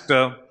Luke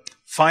chapter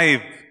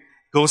 5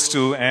 goes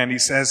to, and he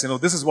says,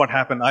 this is what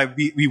happened.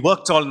 We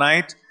worked all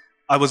night.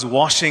 I was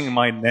washing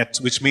my net,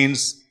 which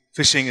means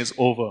fishing is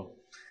over.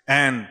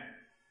 And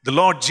the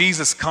Lord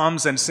Jesus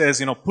comes and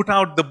says, put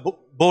out the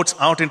boats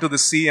out into the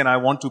sea, and I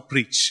want to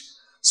preach.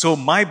 So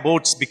my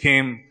boats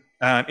became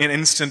an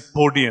instant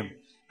podium.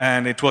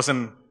 And it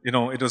wasn't,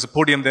 it was a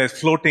podium there,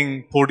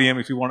 floating podium,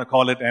 if you want to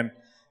call it.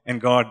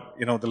 And God,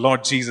 the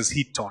Lord Jesus,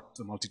 He taught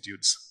the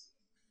multitudes.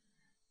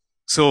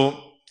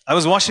 So I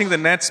was washing the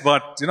nets,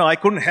 but, I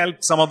couldn't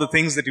help some of the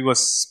things that He was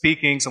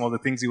speaking, some of the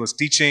things He was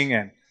teaching,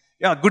 and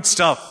yeah, good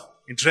stuff,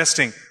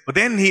 interesting. But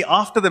then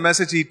after the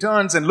message, He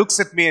turns and looks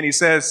at me and He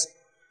says,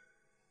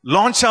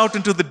 launch out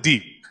into the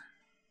deep.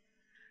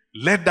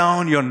 Let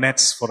down your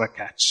nets for a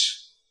catch.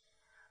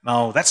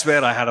 Now, that's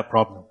where I had a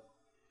problem,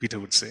 Peter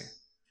would say.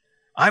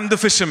 I'm the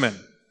fisherman.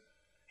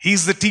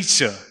 He's the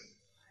teacher.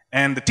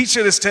 And the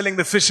teacher is telling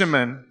the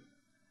fisherman,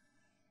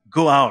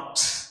 go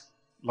out,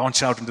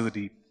 launch out into the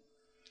deep.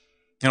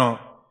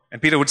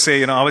 And Peter would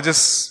say, I was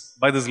just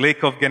by this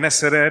lake of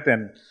Gennesaret,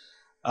 and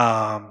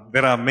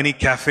there are many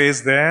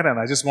cafes there, and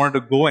I just wanted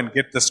to go and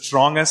get the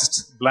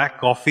strongest black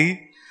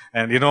coffee.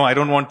 And, I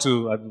don't want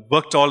to, I've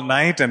worked all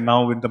night, and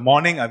now in the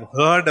morning I've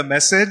heard a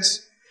message,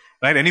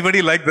 right?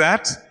 Anybody like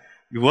that?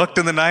 You worked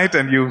in the night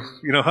and you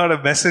heard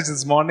a message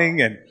this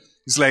morning, and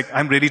it's like,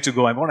 I'm ready to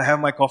go. I want to have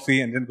my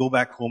coffee and then go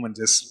back home and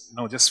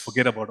just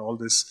forget about all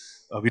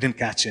this. We didn't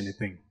catch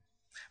anything.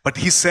 But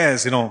he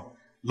says,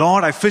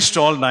 Lord, I fished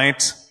all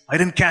night. I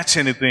didn't catch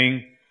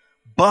anything.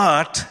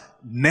 But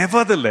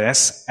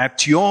nevertheless,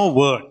 at your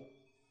word,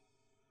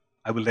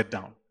 I will let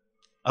down.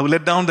 I will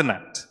let down the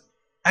net.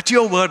 At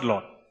your word,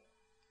 Lord.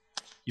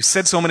 You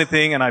said so many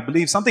things, and I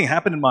believe something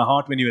happened in my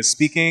heart when you were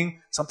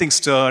speaking. Something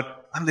stirred.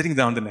 I'm letting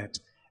down the net.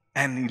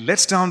 And he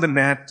lets down the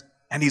net,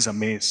 and he's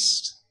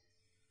amazed.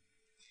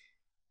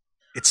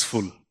 It's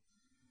full.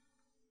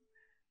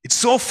 It's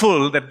so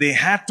full that they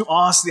had to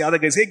ask the other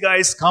guys, hey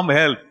guys, come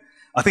help.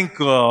 I think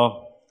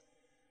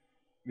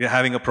we're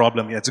having a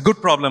problem here. It's a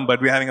good problem,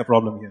 but we're having a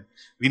problem here.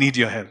 We need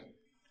your help.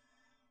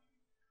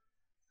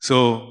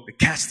 So they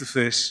catch the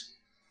fish,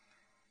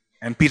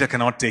 and Peter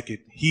cannot take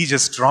it. He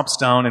just drops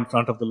down in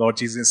front of the Lord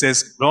Jesus and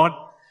says, Lord,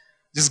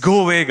 just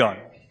go away, God.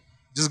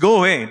 Just go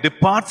away.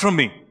 Depart from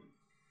me.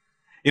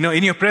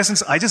 In your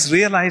presence, I just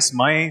realize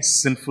my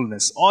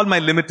sinfulness, all my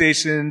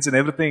limitations and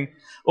everything.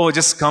 Oh, it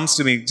just comes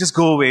to me. Just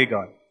go away,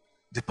 God.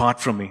 Depart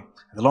from me.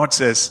 And the Lord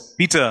says,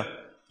 Peter,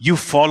 you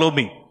follow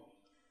me.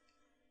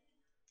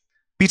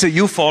 Peter,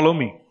 you follow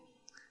me.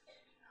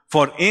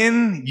 For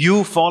in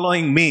you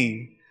following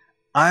me,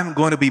 I'm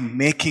going to be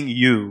making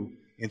you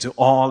into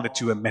all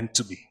that you are meant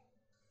to be.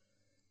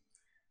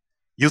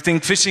 You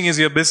think fishing is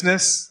your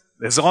business?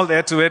 There's all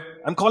there to it.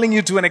 I'm calling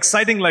you to an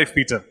exciting life,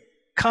 Peter.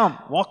 Come,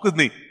 walk with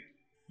me.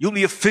 You'll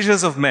be a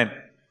fishers of men.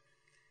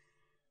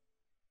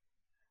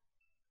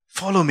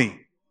 Follow me.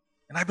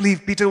 And I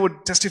believe Peter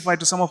would testify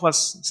to some of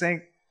us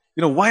saying,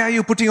 why are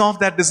you putting off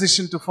that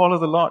decision to follow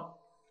the Lord?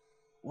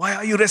 Why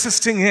are you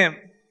resisting Him?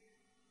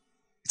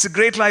 It's a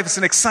great life. It's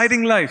an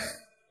exciting life.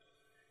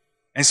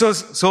 And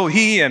so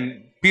he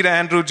and Peter,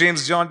 Andrew,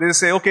 James, John, they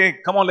say, okay,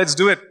 come on, let's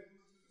do it.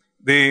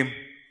 They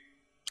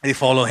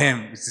follow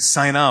Him. They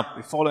sign up.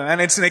 They follow Him.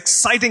 And it's an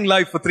exciting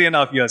life for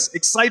 3.5 years.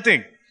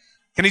 Exciting.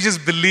 Can you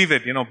just believe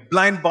it?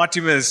 Blind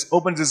Bartimaeus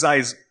opens his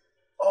eyes.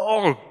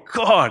 Oh,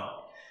 God.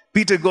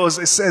 Peter goes,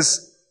 it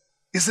says,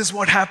 is this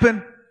what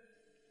happened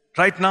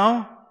right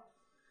now?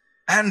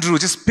 Andrew,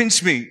 just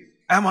pinch me.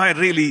 Am I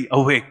really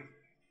awake?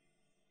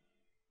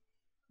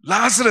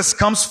 Lazarus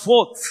comes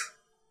forth.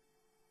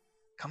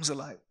 Comes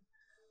alive.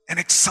 An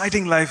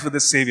exciting life with the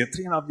Savior.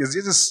 3.5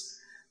 years.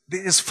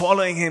 They're just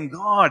following Him.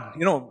 God,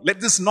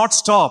 let this not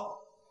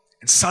stop.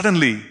 And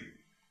suddenly,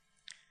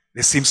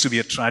 there seems to be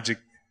a tragic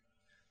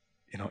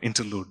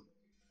interlude.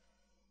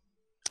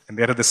 And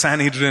they're at the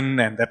Sanhedrin,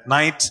 and that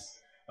night,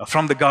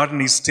 from the garden,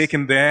 he's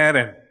taken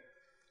there,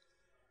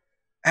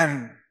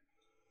 and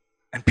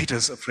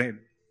Peter's afraid.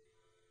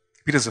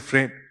 Peter's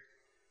afraid.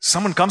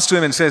 Someone comes to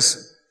him and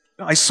says,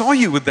 I saw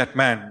you with that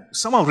man.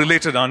 Somehow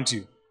related, aren't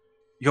you?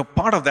 You're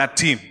part of that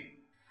team.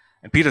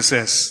 And Peter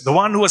says, the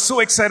one who was so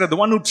excited, the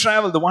one who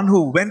traveled, the one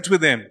who went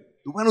with him,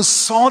 the one who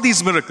saw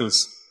these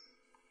miracles.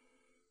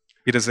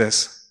 Peter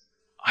says,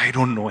 I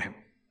don't know him.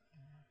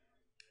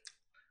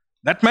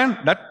 That man?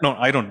 No,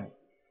 I don't know.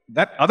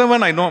 That other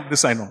one I know,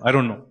 this I know. I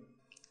don't know.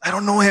 I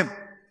don't know him.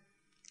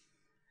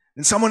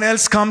 Then someone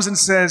else comes and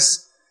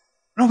says,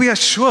 no, we are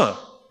sure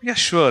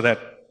that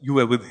you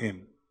were with him.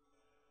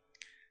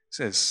 He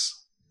says,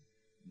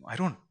 I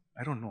don't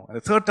know. And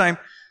the third time,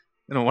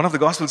 one of the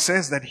Gospels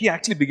says that he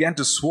actually began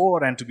to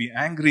swear and to be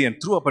angry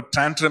and threw up a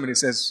tantrum, and he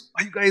says,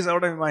 are you guys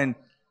out of your mind?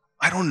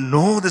 I don't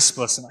know this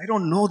person. I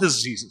don't know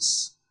this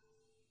Jesus.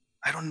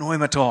 I don't know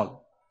him at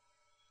all.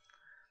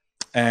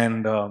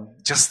 And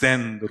just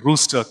then the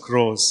rooster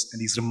crows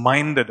and he's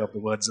reminded of the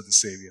words of the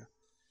Savior.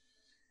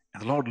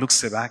 And the Lord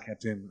looks back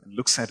at him and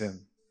looks at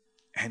him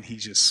and he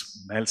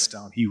just melts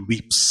down. He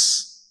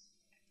weeps.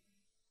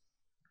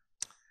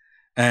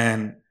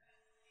 And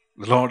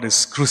the Lord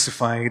is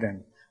crucified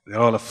and they're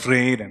all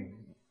afraid and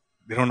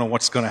they don't know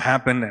what's going to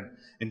happen. And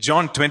in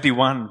John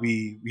 21,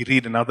 we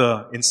read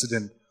another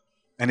incident,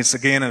 and it's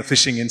again a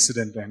fishing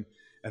incident.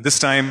 And this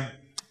time,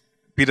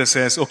 Peter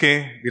says,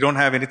 okay, we don't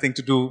have anything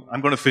to do.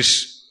 I'm going to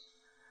fish.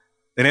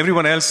 Then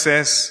everyone else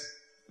says,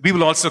 we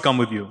will also come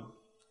with you.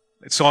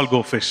 Let's all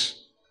go fish.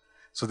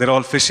 So they're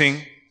all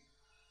fishing.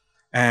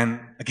 And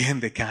again,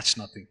 they catch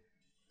nothing.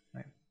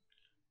 Right?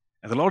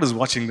 And the Lord is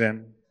watching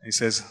them. He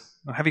says,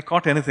 have you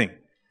caught anything?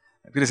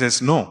 And Peter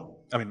says, no.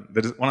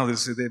 There is one of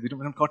these, we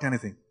haven't caught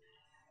anything.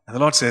 And the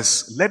Lord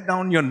says, let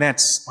down your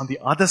nets on the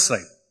other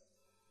side.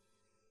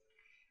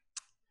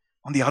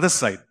 On the other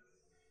side.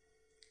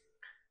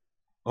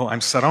 Oh, I'm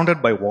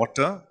surrounded by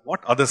water.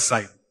 What other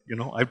side?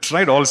 I've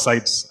tried all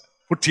sides.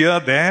 Put here,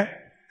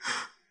 there.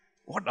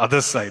 What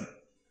other side?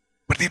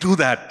 But they do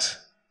that.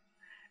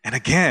 And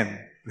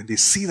again, when they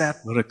see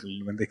that miracle,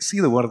 when they see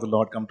the word of the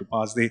Lord come to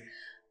pass,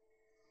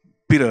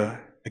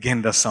 Peter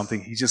again does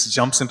something. He just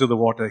jumps into the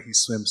water. He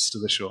swims to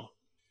the shore.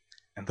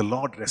 And the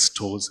Lord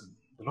restores him.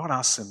 The Lord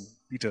asks him,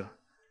 Peter,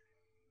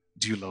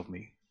 do you love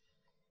me?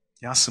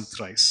 He asks him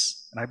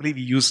thrice. And I believe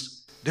he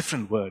used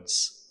different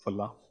words for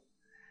love.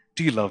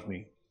 Do you love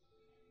me?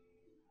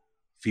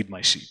 Feed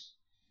my sheep.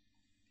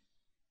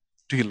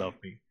 Do you love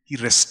me? He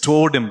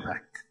restored him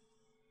back.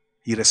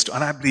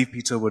 And I believe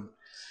Peter would,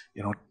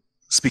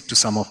 speak to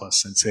some of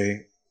us and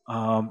say,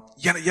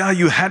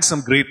 you had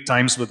some great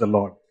times with the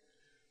Lord.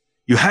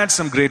 You had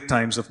some great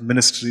times of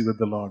ministry with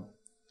the Lord.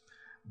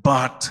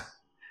 But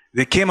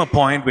there came a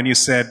point when you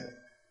said,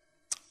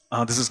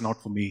 this is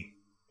not for me.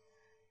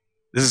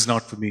 This is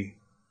not for me.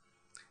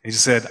 And you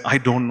said, I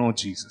don't know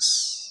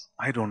Jesus.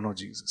 I don't know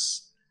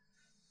Jesus.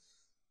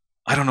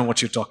 I don't know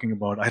what you're talking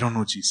about. I don't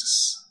know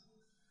Jesus.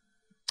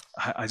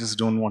 I just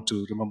don't want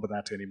to remember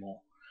that anymore.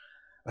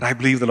 But I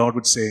believe the Lord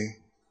would say,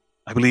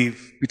 I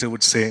believe Peter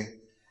would say,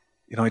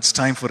 it's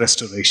time for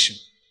restoration.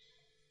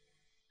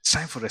 It's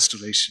time for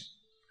restoration.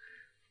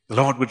 The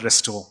Lord would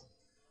restore.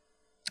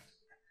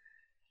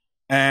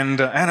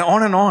 And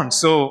on and on.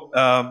 So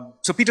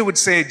Peter would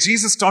say,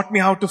 Jesus taught me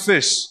how to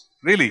fish.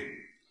 Really.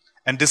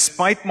 And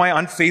despite my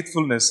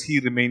unfaithfulness, he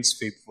remains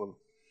faithful.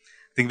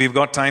 I think we've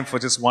got time for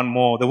just one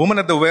more. The woman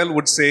at the well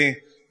would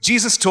say,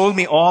 Jesus told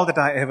me all that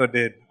I ever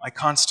did. I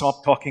can't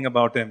stop talking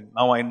about him.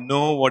 Now I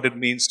know what it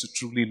means to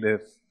truly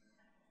live.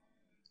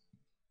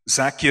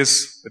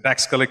 Zacchaeus, the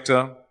tax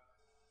collector,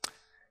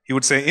 he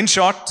would say, in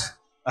short,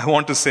 I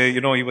want to say,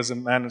 he was a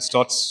man of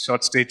short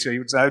stature. He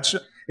would say,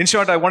 in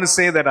short, I want to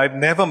say that I've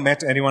never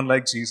met anyone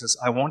like Jesus.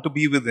 I want to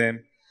be with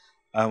him.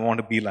 I want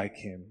to be like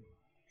him.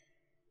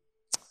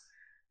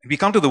 And we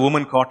come to the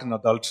woman caught in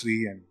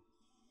adultery,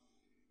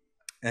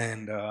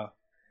 and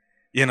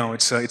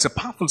it's a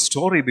powerful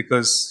story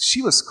because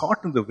she was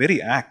caught in the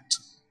very act.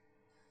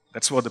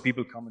 That's what the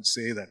people come and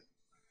say that.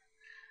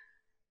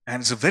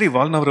 And it's a very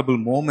vulnerable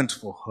moment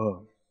for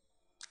her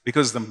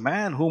because the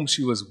man whom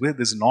she was with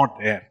is not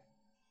there.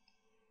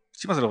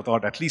 She must have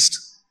thought at least,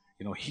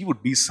 he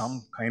would be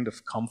some kind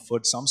of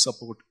comfort, some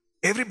support.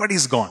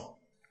 Everybody's gone.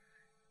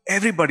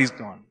 Everybody's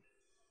gone.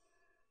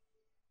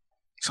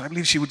 So I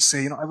believe she would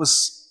say, I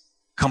was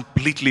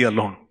completely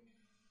alone.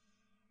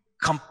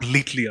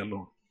 Completely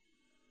alone.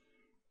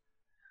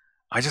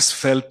 I just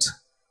felt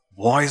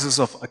voices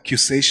of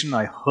accusation.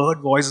 I heard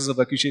voices of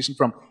accusation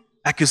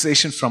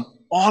from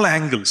all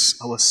angles.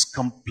 I was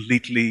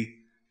completely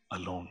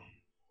alone.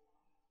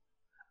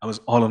 I was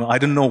all alone. I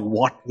didn't know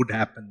what would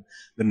happen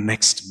the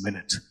next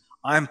minute.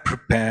 I'm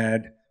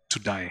prepared to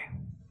die.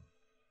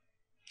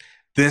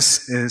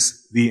 This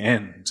is the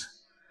end.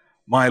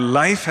 My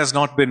life has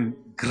not been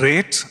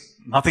great,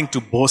 nothing to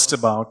boast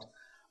about,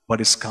 but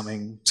it's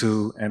coming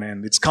to an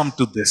end. It's come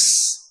to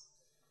this,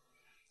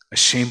 a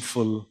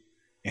shameful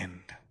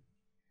end.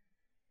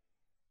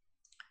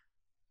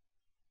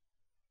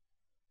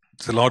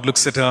 The Lord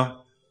looks at her.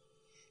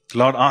 The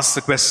Lord asks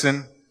the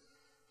question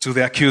to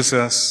the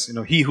accusers,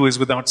 he who is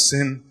without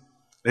sin,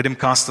 let him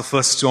cast the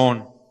first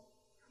stone.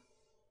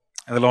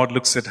 And the Lord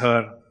looks at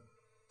her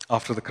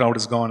after the crowd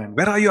is gone, and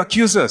where are your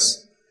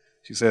accusers?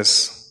 She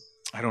says,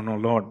 I don't know,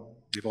 Lord.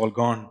 They've all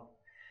gone.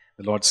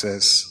 The Lord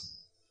says,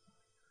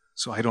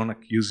 so I don't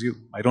accuse you.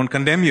 I don't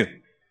condemn you.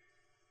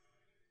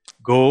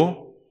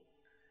 Go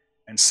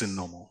and sin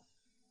no more.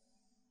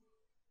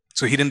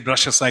 So he didn't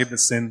brush aside the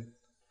sin.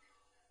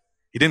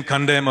 He didn't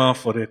condemn her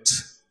for it.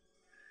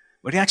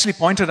 But he actually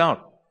pointed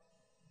out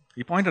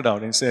He pointed out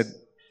and he said,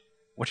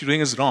 what you're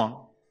doing is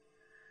wrong.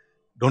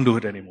 Don't do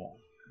it anymore.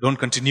 Don't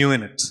continue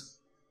in it.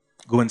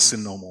 Go and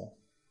sin no more.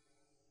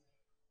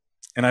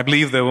 And I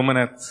believe the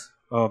woman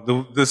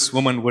this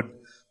woman would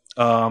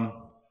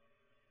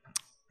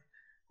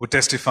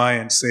testify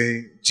and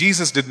say,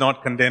 Jesus did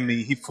not condemn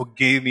me. He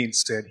forgave me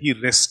instead. He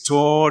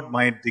restored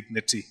my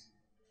dignity.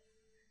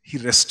 He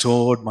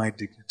restored my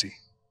dignity.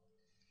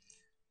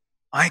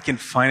 I can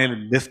finally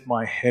lift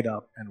my head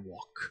up and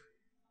walk.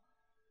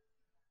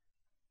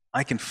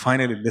 I can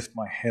finally lift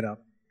my head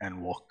up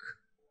and walk.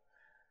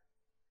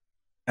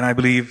 And I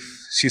believe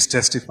she's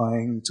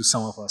testifying to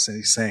some of us and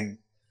he's saying,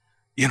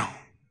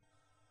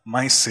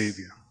 my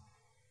Savior,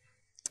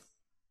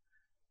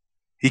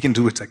 He can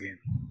do it again.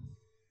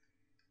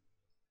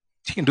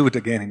 He can do it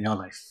again in your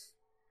life.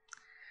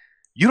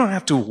 You don't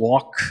have to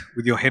walk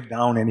with your head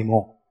down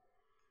anymore.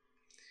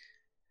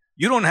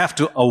 You don't have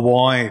to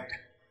avoid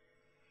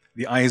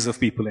the eyes of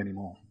people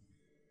anymore.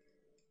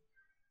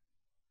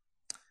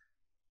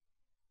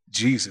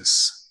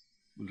 Jesus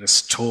will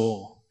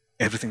restore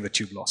everything that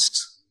you've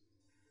lost.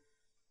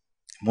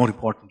 More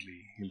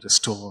importantly, He'll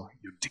restore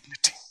your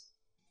dignity.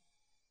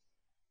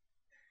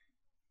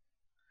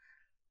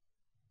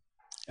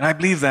 And I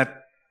believe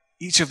that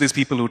each of these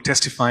people who are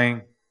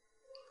testifying,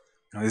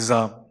 these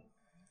are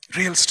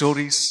real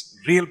stories,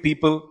 real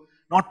people,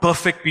 not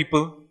perfect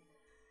people.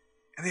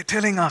 And they're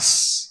telling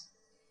us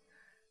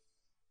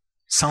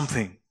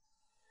something.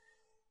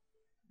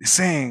 They're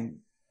saying,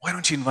 why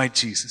don't you invite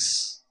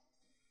Jesus?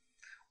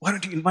 Why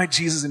don't you invite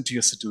Jesus into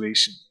your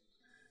situation?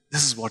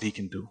 This is what He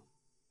can do.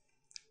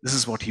 This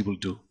is what He will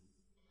do.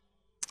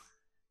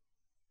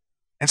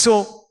 And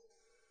so,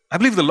 I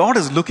believe the Lord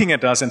is looking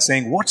at us and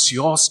saying, what's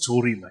your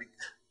story like?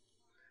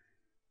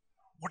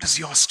 What is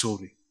your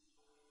story?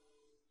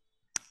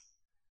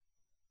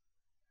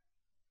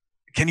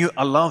 Can you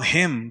allow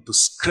Him to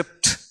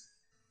script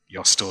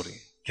your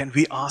story? Can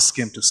we ask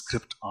Him to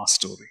script our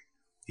story?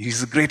 He's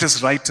the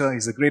greatest writer,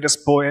 He's the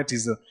greatest poet,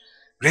 He's the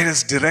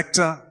greatest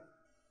director.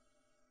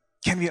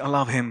 Can we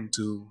allow Him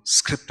to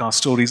script our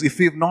stories if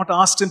we have not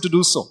asked Him to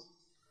do so?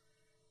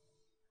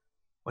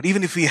 But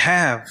even if we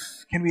have,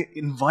 can we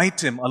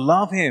invite Him,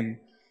 allow Him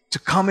to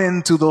come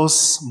into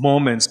those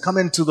moments, come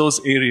into those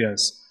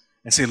areas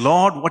and say,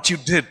 Lord, what you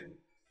did,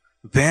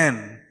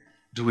 then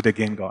do it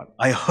again, God.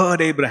 I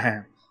heard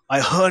Abraham. I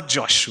heard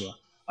Joshua.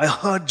 I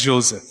heard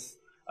Joseph.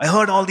 I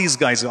heard all these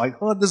guys. I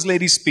heard this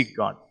lady speak,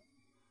 God.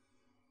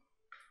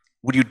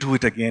 Would you do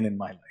it again in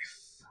my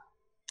life?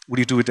 Would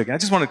you do it again? I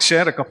just want to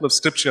share a couple of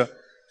scripture.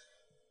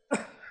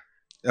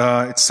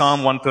 It's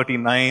Psalm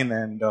 139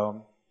 and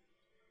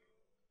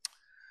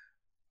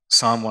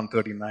Psalm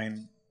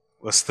 139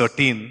 verse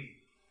 13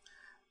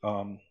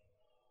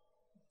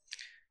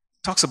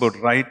 talks about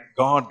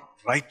God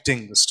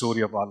writing the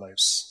story of our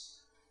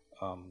lives.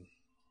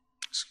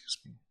 Excuse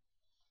me.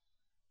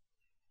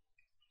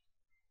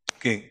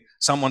 Okay,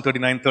 Psalm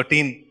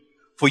 139:13.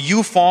 For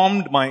you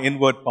formed my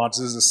inward parts.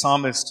 This is the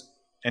psalmist,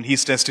 and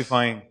he's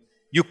testifying.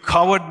 You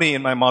covered me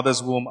in my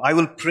mother's womb. I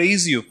will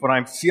praise you, for I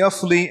am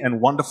fearfully and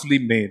wonderfully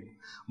made.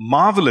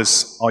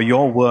 Marvelous are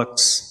your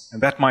works,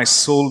 and that my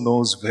soul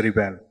knows very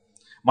well.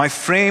 My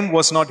frame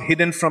was not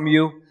hidden from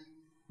you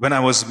when I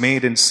was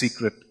made in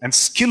secret and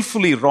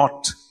skillfully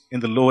wrought in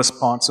the lowest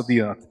parts of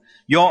the earth.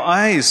 Your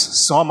eyes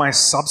saw my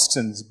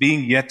substance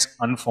being yet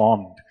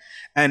unformed,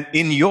 and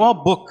in your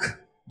book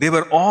they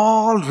were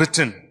all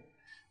written,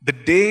 the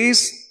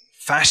days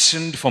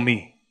fashioned for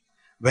me,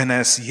 when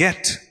as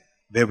yet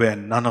there were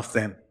none of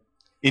them.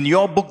 In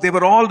your book they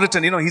were all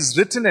written. He's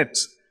written it.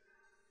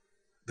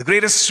 The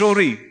greatest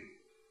story.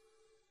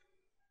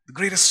 The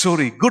greatest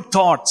story. Good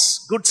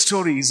thoughts. Good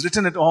story. He's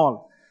written it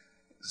all.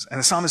 And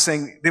the psalmist is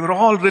saying, they were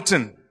all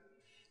written.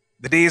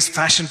 The days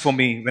fashioned for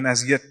me, when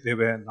as yet there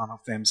were none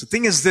of them. So the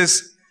thing is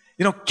this,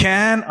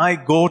 can I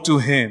go to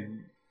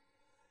Him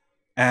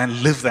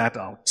and live that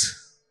out?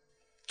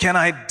 Can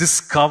I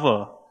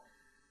discover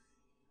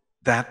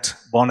that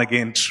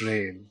born-again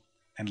trail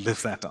and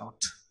live that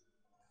out?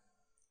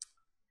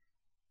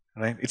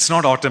 Right? It's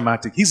not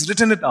automatic. He's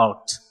written it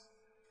out.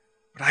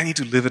 But I need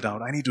to live it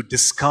out. I need to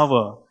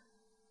discover.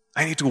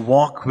 I need to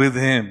walk with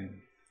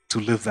Him to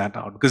live that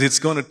out. Because it's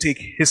going to take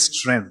His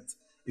strength.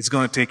 It's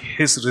going to take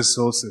His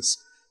resources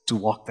to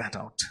walk that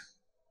out.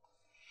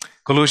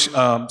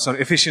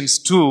 Ephesians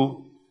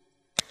 2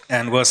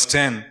 and verse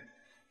 10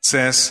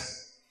 says,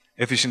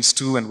 Ephesians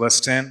 2 and verse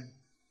 10,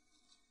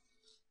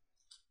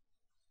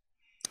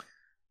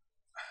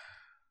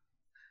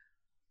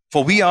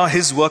 for we are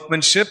His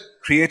workmanship,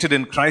 created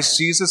in Christ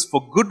Jesus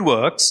for good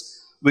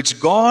works, which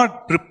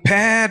God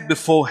prepared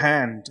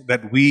beforehand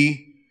that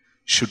we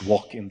should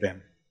walk in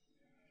them.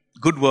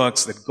 Good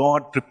works that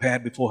God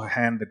prepared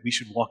beforehand that we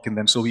should walk in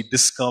them. So we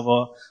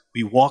discover,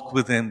 we walk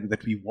with Him,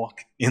 that we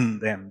walk in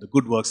them. The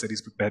good works that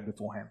He's prepared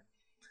beforehand.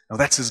 Now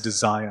that's His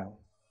desire.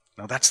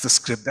 Now that's the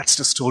script, that's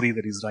the story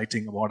that He's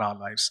writing about our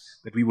lives,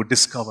 that we would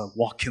discover,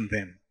 walk in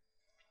them.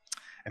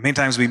 And many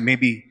times we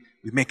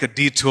make a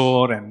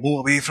detour and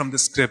move away from the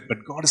script,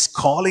 but God is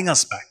calling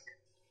us back.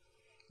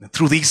 And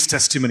through these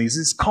testimonies,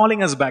 He's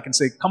calling us back and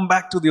saying, come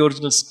back to the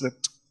original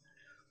script.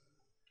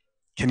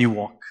 Can you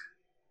walk?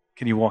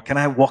 Can you walk? Can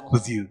I walk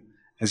with you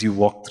as you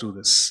walk through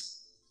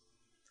this?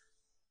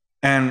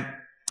 And,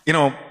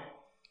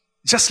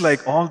 just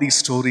like all these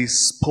stories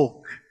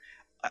spoke,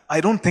 I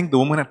don't think the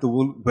woman at the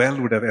well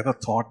would have ever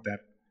thought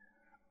that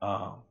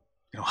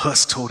her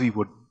story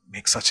would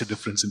make such a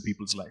difference in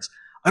people's lives.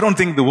 I don't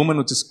think the woman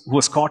who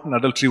was caught in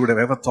adultery would have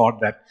ever thought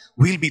that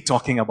we'll be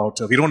talking about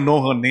her. We don't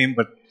know her name,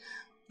 but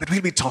that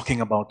we'll be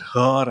talking about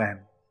her, and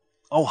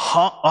our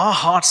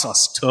hearts are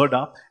stirred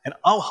up and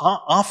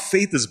our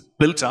faith is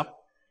built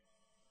up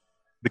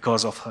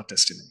because of her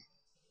testimony.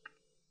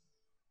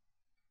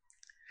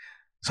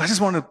 So I just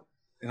want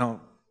to,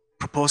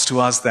 propose to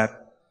us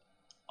that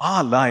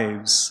our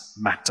lives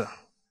matter.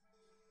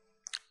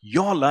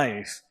 Your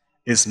life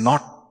is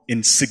not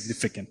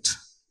insignificant.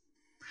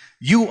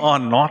 You are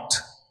not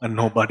a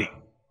nobody.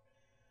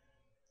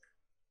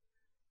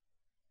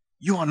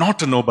 You are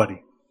not a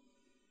nobody.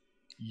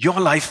 Your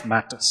life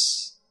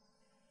matters.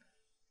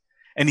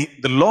 And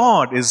the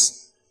Lord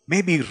is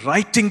maybe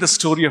writing the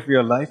story of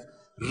your life,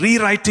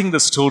 rewriting the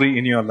story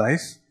in your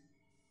life,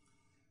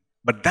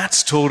 but that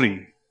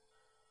story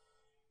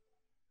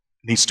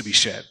needs to be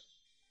shared.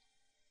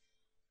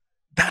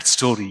 That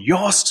story,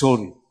 your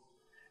story,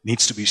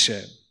 needs to be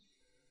shared.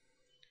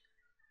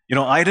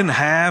 I didn't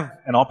have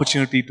an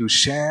opportunity to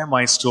share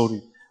my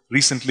story.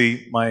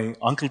 Recently, my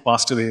uncle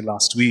passed away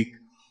last week,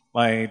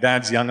 my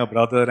dad's younger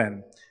brother,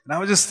 and I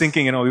was just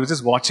thinking, we were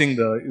just watching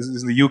it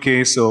was in the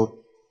UK,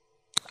 so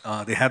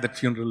they had that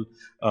funeral,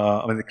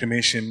 the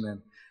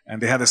cremation, and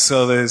they had the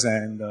service,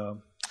 and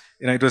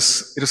it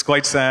was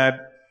quite sad.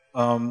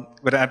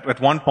 But at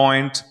one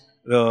point,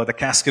 the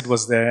casket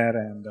was there,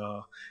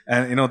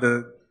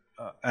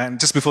 and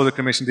just before the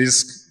cremation, they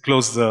just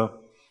closed the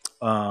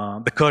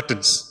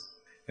curtains.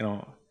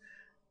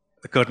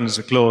 The curtains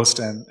were closed,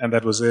 and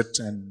that was it.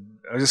 And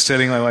I was just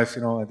telling my wife,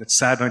 it's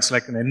sad. It's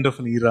like an end of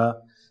an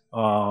era.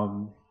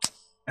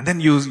 And then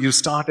you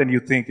start and you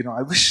think,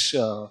 I wish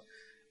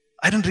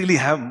I didn't really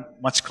have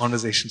much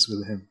conversations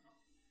with him.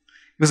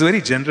 He was a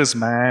very generous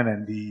man,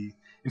 and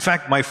in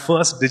fact, my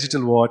first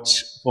digital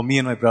watch for me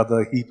and my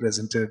brother, he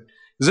presented.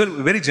 He was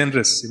very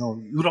generous. He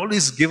would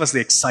always give us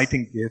the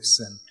exciting gifts,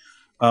 and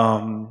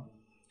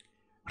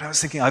but I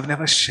was thinking, I've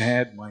never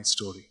shared my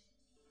story,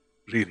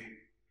 really.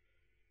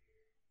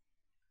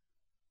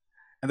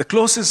 And the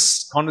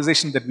closest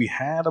conversation that we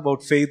had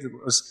about faith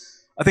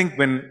was, I think,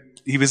 when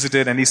he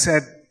visited and he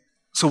said,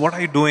 so what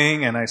are you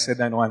doing? And I said,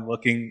 I know I'm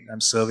working,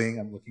 I'm serving,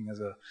 I'm working as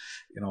a,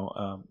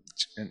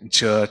 in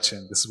church,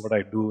 and this is what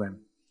I do. And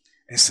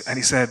he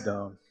said,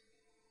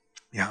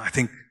 I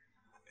think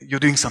you're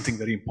doing something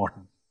very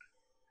important.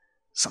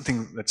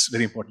 Something that's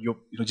very important.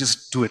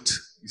 Just do it.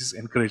 He just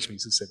encouraged me. He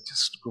said,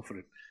 just go for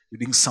it. You're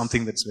doing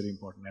something that's very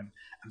important. And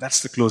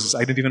that's the closest.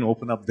 I didn't even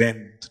open up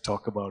then to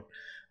talk about,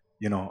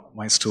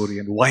 my story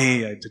and why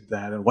I did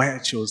that and why I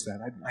chose that.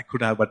 I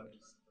could have, but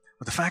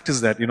the fact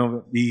is that,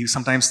 we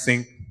sometimes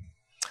think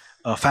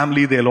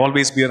family, they'll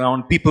always be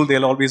around. People,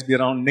 they'll always be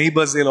around.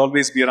 Neighbors, they'll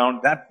always be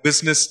around. That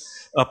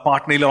business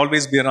partner will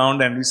always be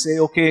around. And we say,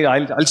 okay,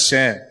 I'll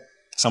share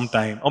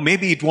sometime. Or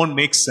maybe it won't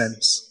make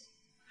sense.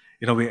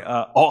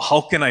 Or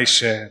how can I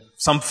share?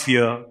 Some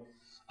fear.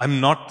 I'm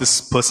not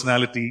this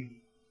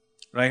personality,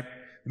 right?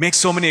 We make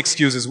so many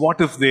excuses. What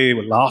if they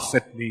laugh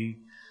at me?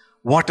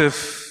 What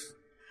if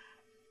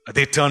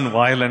they turn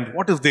violent?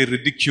 What if they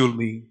ridicule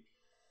me?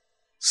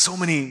 So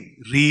many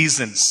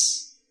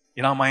reasons.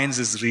 In our minds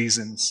is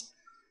reasons.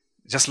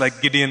 Just like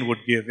Gideon would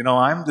give.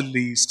 I'm the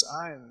least.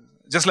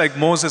 Just like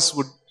Moses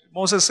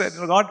said,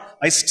 God,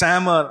 I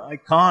stammer, I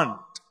can't.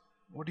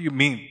 What do you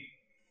mean?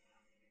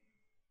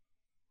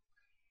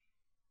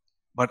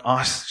 But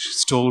our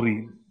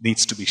story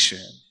needs to be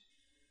shared.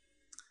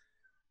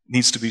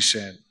 Needs to be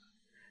shared.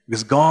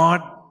 Because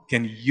God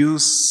can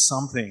use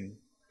something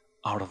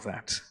out of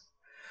that.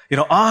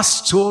 Our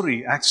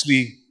story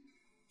actually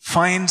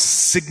finds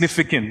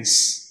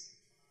significance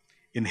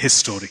in His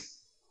story.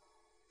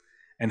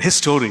 And His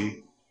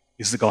story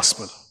is the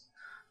gospel.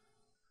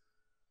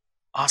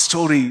 Our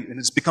story, when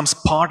it becomes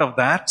part of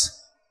that,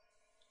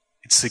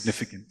 it's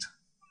significant.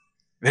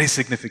 Very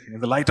significant.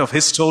 In the light of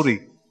His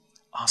story,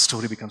 our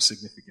story becomes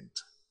significant.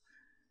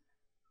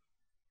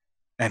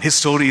 And His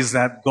story is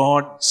that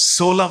God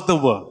so loved the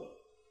world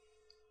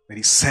that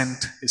He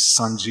sent His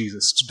Son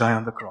Jesus to die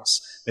on the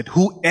cross, that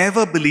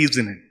whoever believes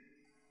in Him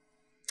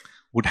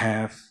would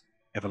have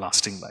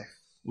everlasting life,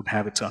 would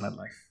have eternal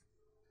life.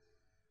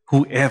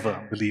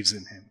 Whoever believes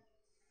in Him.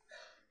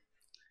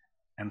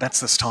 And that's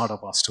the start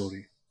of our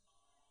story.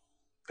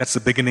 That's the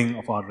beginning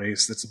of our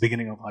race. That's the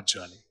beginning of our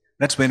journey.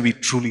 That's when we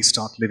truly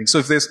start living. So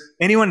if there's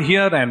anyone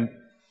here and,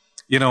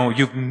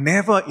 you've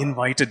never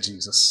invited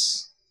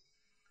Jesus,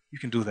 you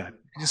can do that.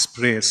 You just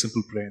pray a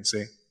simple prayer and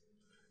say,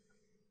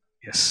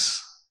 yes.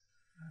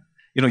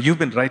 You've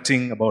been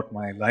writing about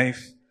my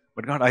life,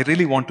 but God, I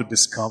really want to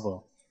discover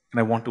and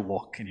I want to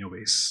walk in your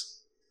ways.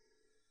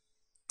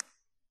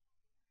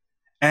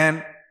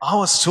 And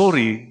our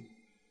story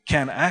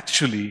can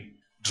actually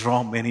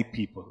draw many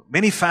people,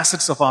 many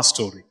facets of our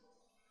story,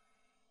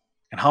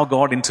 and how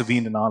God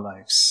intervened in our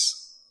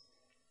lives.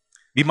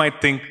 We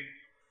might think,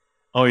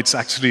 oh, it's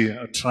actually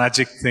a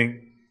tragic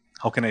thing.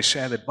 How can I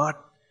share that? But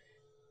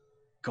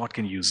God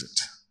can use it.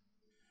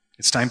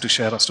 It's time to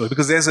share our story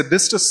because there's a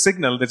distress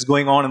signal that's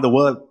going on in the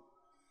world.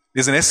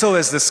 There's an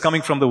SOS that's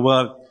coming from the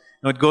world.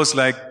 It goes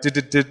like, that's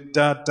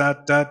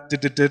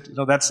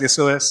the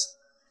SOS.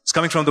 It's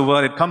coming from the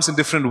world. It comes in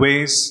different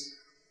ways,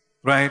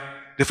 right?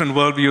 Different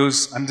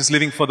worldviews. I'm just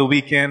living for the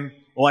weekend.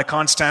 Oh, I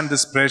can't stand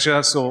this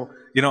pressure. So,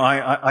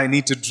 I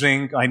need to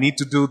drink. I need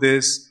to do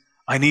this.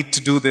 I need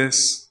to do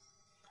this.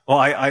 Or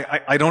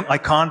I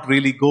can't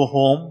really go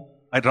home.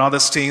 I'd rather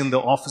stay in the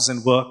office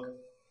and work.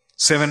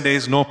 7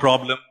 days, no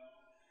problem.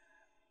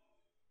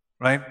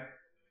 Right?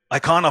 I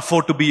can't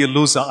afford to be a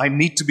loser. I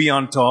need to be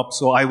on top,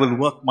 so I will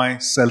work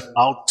myself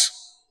out.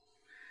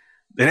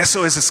 The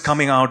SOS is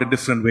coming out in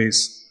different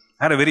ways.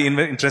 I had a very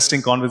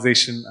interesting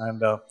conversation,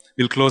 and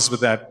we'll close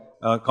with that.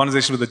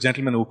 Conversation with a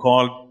gentleman who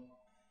called,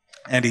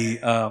 and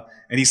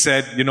he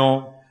said,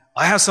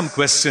 I have some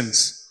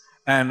questions.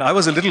 And I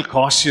was a little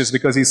cautious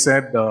because he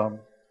said,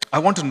 I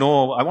want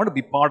to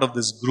be part of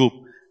this group,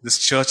 this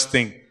church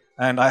thing.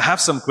 And I have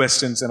some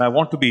questions and I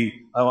want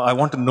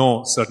to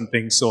know certain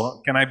things.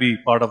 So can I be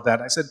part of that?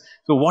 I said,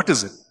 so what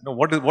is it?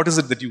 What is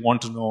it that you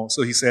want to know?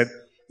 So he said,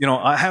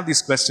 I have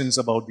these questions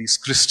about these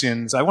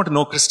Christians. I want to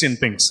know Christian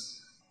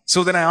things.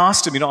 So then I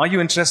asked him, are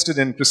you interested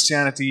in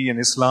Christianity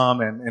and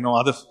Islam and,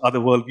 other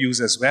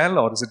worldviews as well?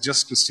 Or is it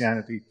just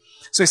Christianity?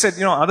 So he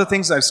said, other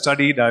things I've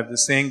studied, I've been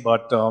saying,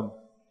 but,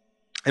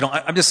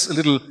 I'm just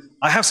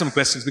I have some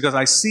questions because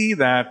I see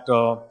that,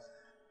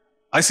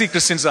 I see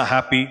Christians are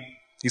happy,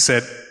 he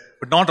said.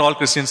 But not all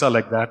Christians are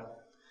like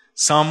that.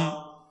 Some,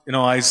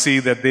 I see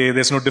that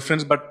there's no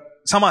difference, but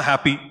some are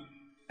happy.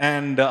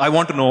 And I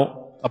want to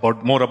know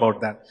more about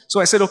that. So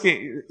I said,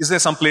 okay, is there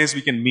some place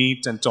we can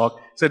meet and talk?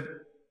 He said,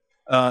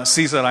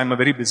 Caesar, I'm a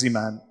very busy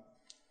man.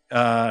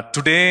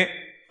 Today,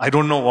 I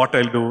don't know what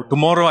I'll do.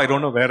 Tomorrow, I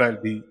don't know where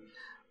I'll be.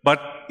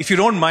 But if you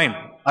don't mind,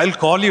 I'll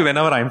call you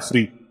whenever I'm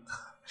free.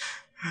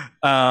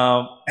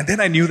 And then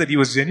I knew that he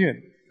was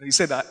genuine. He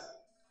said, I'll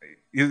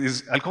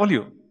call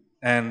you.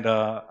 And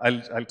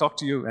I'll talk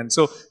to you. And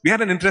so we had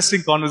an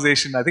interesting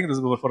conversation. I think it was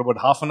for about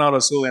half an hour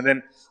or so. And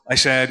then I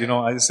shared,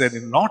 I said,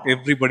 not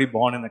everybody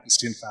born in a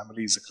Christian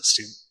family is a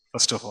Christian,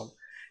 first of all.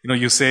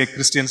 You say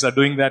Christians are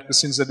doing that,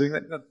 Christians are doing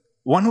that.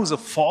 One who's a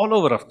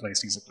follower of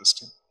Christ is a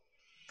Christian.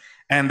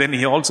 And then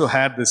he also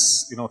had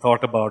this,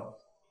 thought about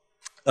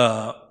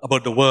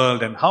the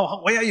world and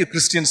why are you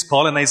Christians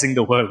colonizing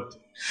the world?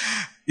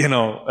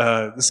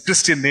 This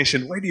Christian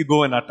nation, why do you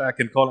go and attack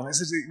and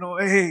colonize? I said,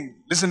 hey,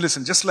 listen,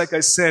 just like I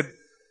said,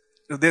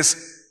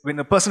 when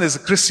a person is a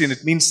Christian,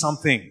 it means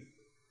something,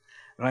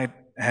 right?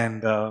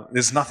 And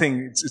there's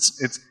nothing,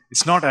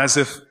 it's not as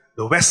if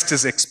the West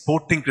is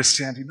exporting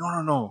Christianity.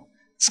 No,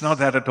 it's not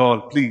that at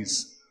all,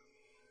 please.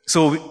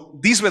 So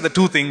these were the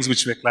two things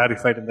which were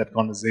clarified in that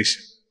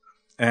conversation.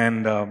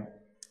 And,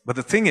 but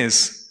the thing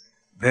is,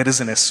 there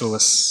is an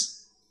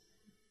SOS.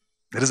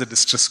 There is a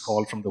distress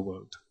call from the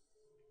world.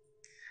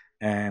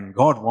 And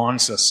God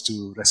wants us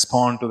to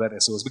respond to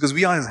that SOS because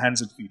we are His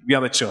hands and feet. We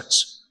are the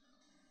church.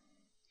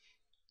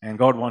 And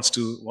God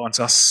wants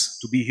us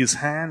to be His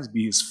hands,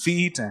 be His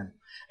feet, and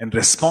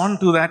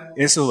respond to that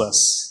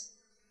SOS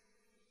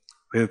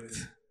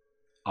with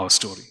our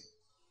story.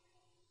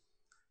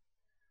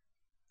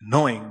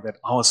 Knowing that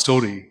our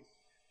story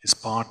is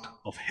part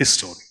of His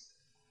story.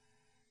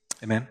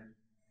 Amen?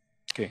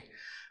 Okay.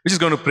 We're just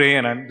going to pray,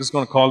 and I'm just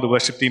going to call the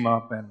worship team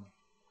up, and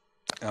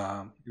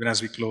even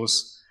as we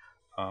close.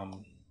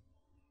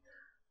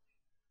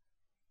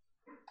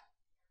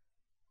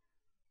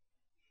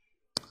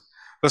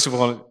 First of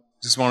all,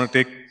 just want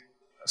to take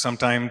some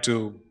time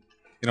to,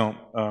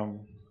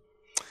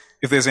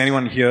 if there's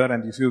anyone here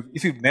and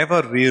if you've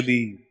never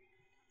really,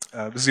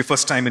 this is your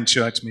first time in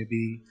church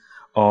maybe,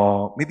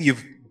 or maybe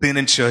you've been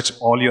in church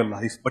all your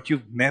life, but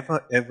you've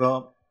never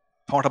ever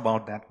thought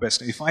about that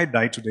question. If I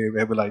die today,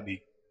 where will I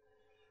be?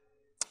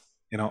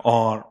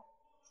 Or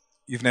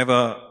you've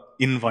never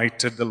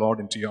invited the Lord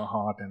into your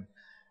heart, and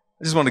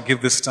I just want to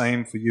give this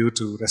time for you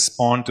to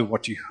respond to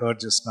what you heard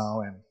just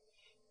now,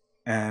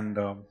 and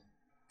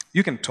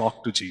you can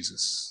talk to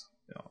Jesus.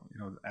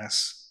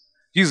 As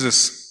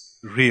Jesus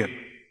real.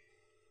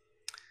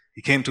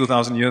 He came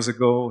 2,000 years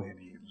ago, and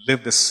He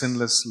lived a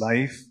sinless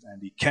life,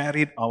 and He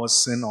carried our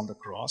sin on the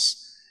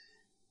cross.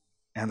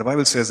 And the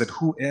Bible says that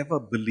whoever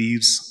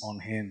believes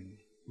on Him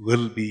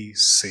will be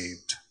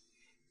saved.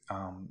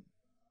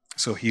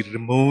 So He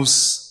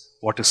removes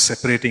what is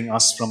separating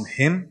us from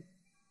Him.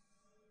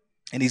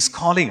 And He's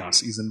calling us,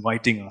 He's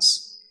inviting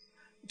us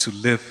to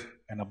live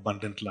an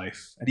abundant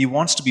life. And He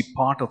wants to be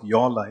part of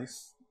your life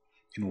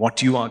in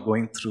what you are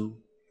going through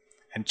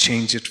and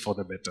change it for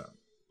the better.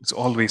 It's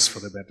always for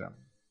the better.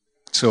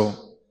 So,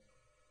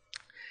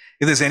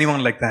 if there's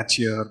anyone like that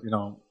here,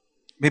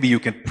 maybe you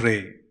can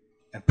pray.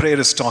 And prayer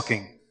is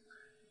talking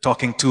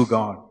to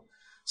God.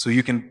 So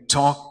you can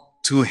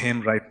talk to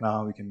Him right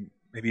now.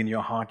 Maybe in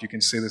your heart you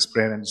can say this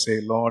prayer and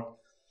say, Lord,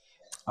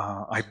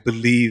 I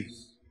believe,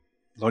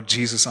 Lord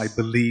Jesus, I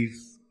believe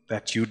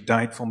that you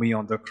died for me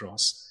on the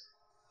cross.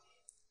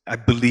 I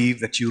believe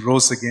that you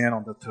rose again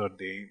on the third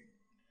day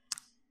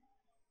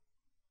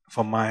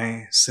for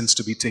my sins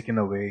to be taken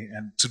away.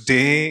 And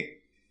today,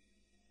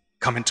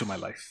 come into my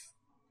life.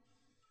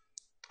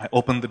 I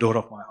open the door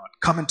of my heart.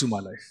 Come into my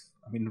life.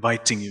 I'm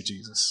inviting you,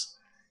 Jesus.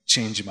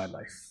 Change my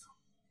life.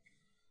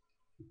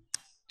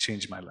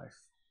 Change my life.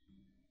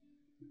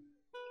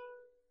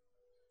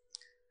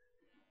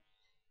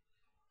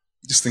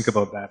 Just think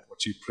about that,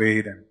 what you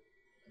prayed.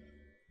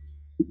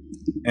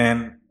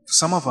 And for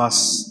some of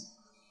us,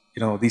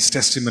 these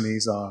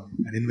testimonies are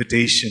an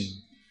invitation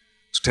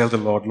to tell the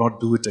Lord, Lord,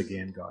 do it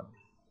again, God.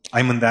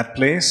 I'm in that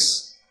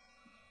place.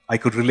 I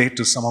could relate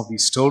to some of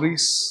these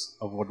stories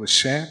of what was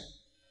shared.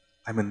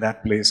 I'm in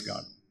that place,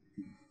 God.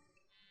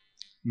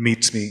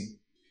 Meet me.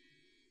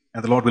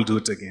 And the Lord will do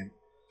it again.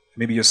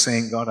 Maybe you're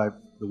saying, God,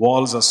 the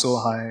walls are so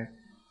high.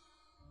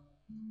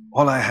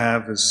 All I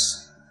have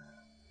is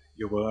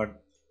your word.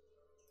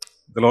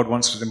 The Lord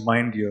wants to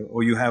remind you,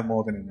 you have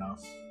more than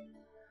enough.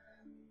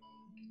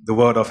 The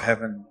word of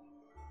heaven,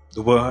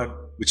 the word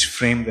which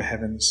framed the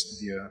heavens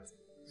and the earth.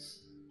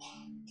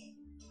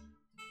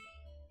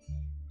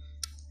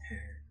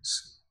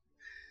 Yes.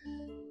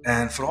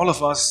 And for all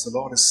of us, the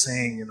Lord is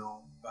saying,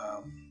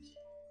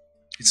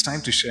 it's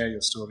time to share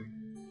your story.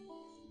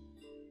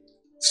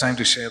 It's time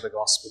to share the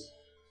gospel.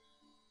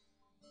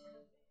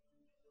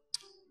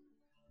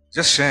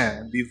 Just share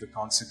and leave the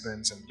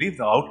consequence and leave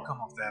the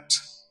outcome of that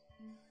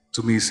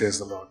to me, says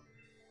the Lord.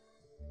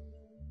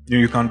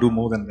 You can't do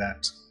more than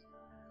that.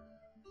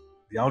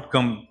 The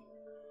outcome,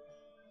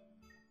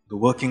 the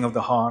working of the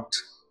heart,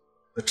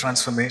 the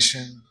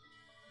transformation,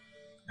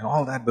 and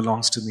all that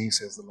belongs to me,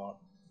 says the Lord.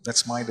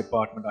 That's my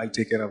department. I'll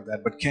take care of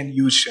that. But can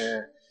you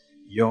share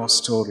your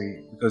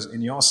story? Because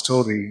in your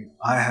story,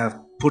 I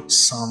have put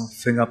some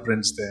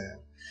fingerprints there.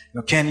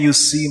 Can you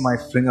see my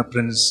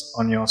fingerprints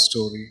on your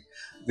story?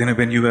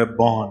 When you were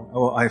born,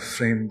 I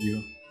framed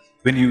you.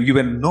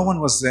 When no one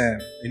was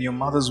there in your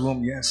mother's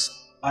womb, yes,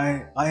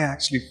 I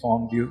actually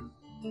formed you.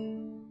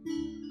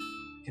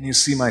 Can you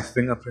see my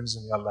fingerprints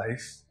in your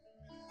life?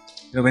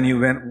 When you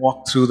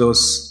walked through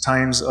those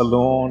times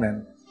alone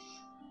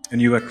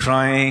and you were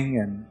crying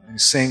and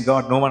saying,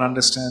 God, no one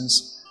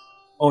understands.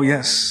 Oh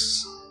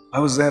yes, I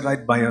was there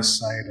right by your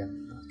side.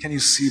 And can you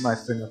see my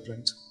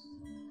fingerprint?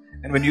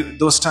 And when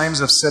those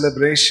times of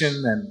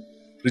celebration and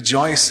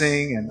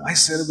rejoicing, and I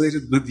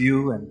celebrated with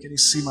you, and can you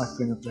see my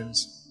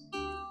fingerprints?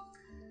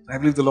 I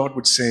believe the Lord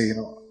would say,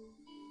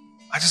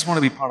 I just want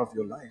to be part of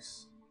your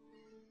life.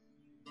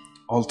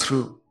 All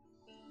through.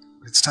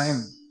 It's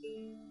time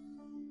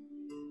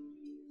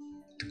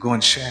to go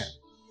and share.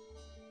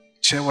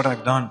 Share what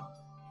I've done.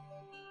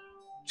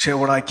 Share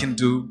what I can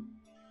do.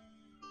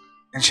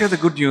 And share the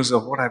good news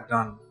of what I've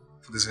done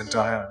for this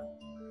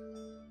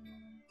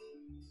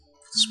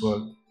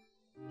world.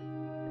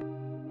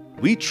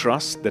 We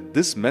trust that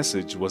this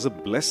message was a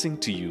blessing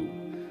to you.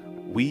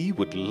 We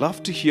would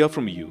love to hear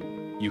from you.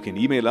 You can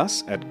email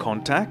us at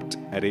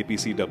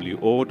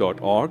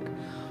contact@apcwo.org.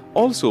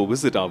 Also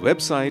visit our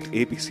website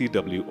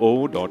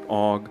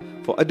apcwo.org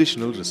for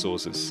additional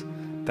resources.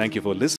 Thank you for listening.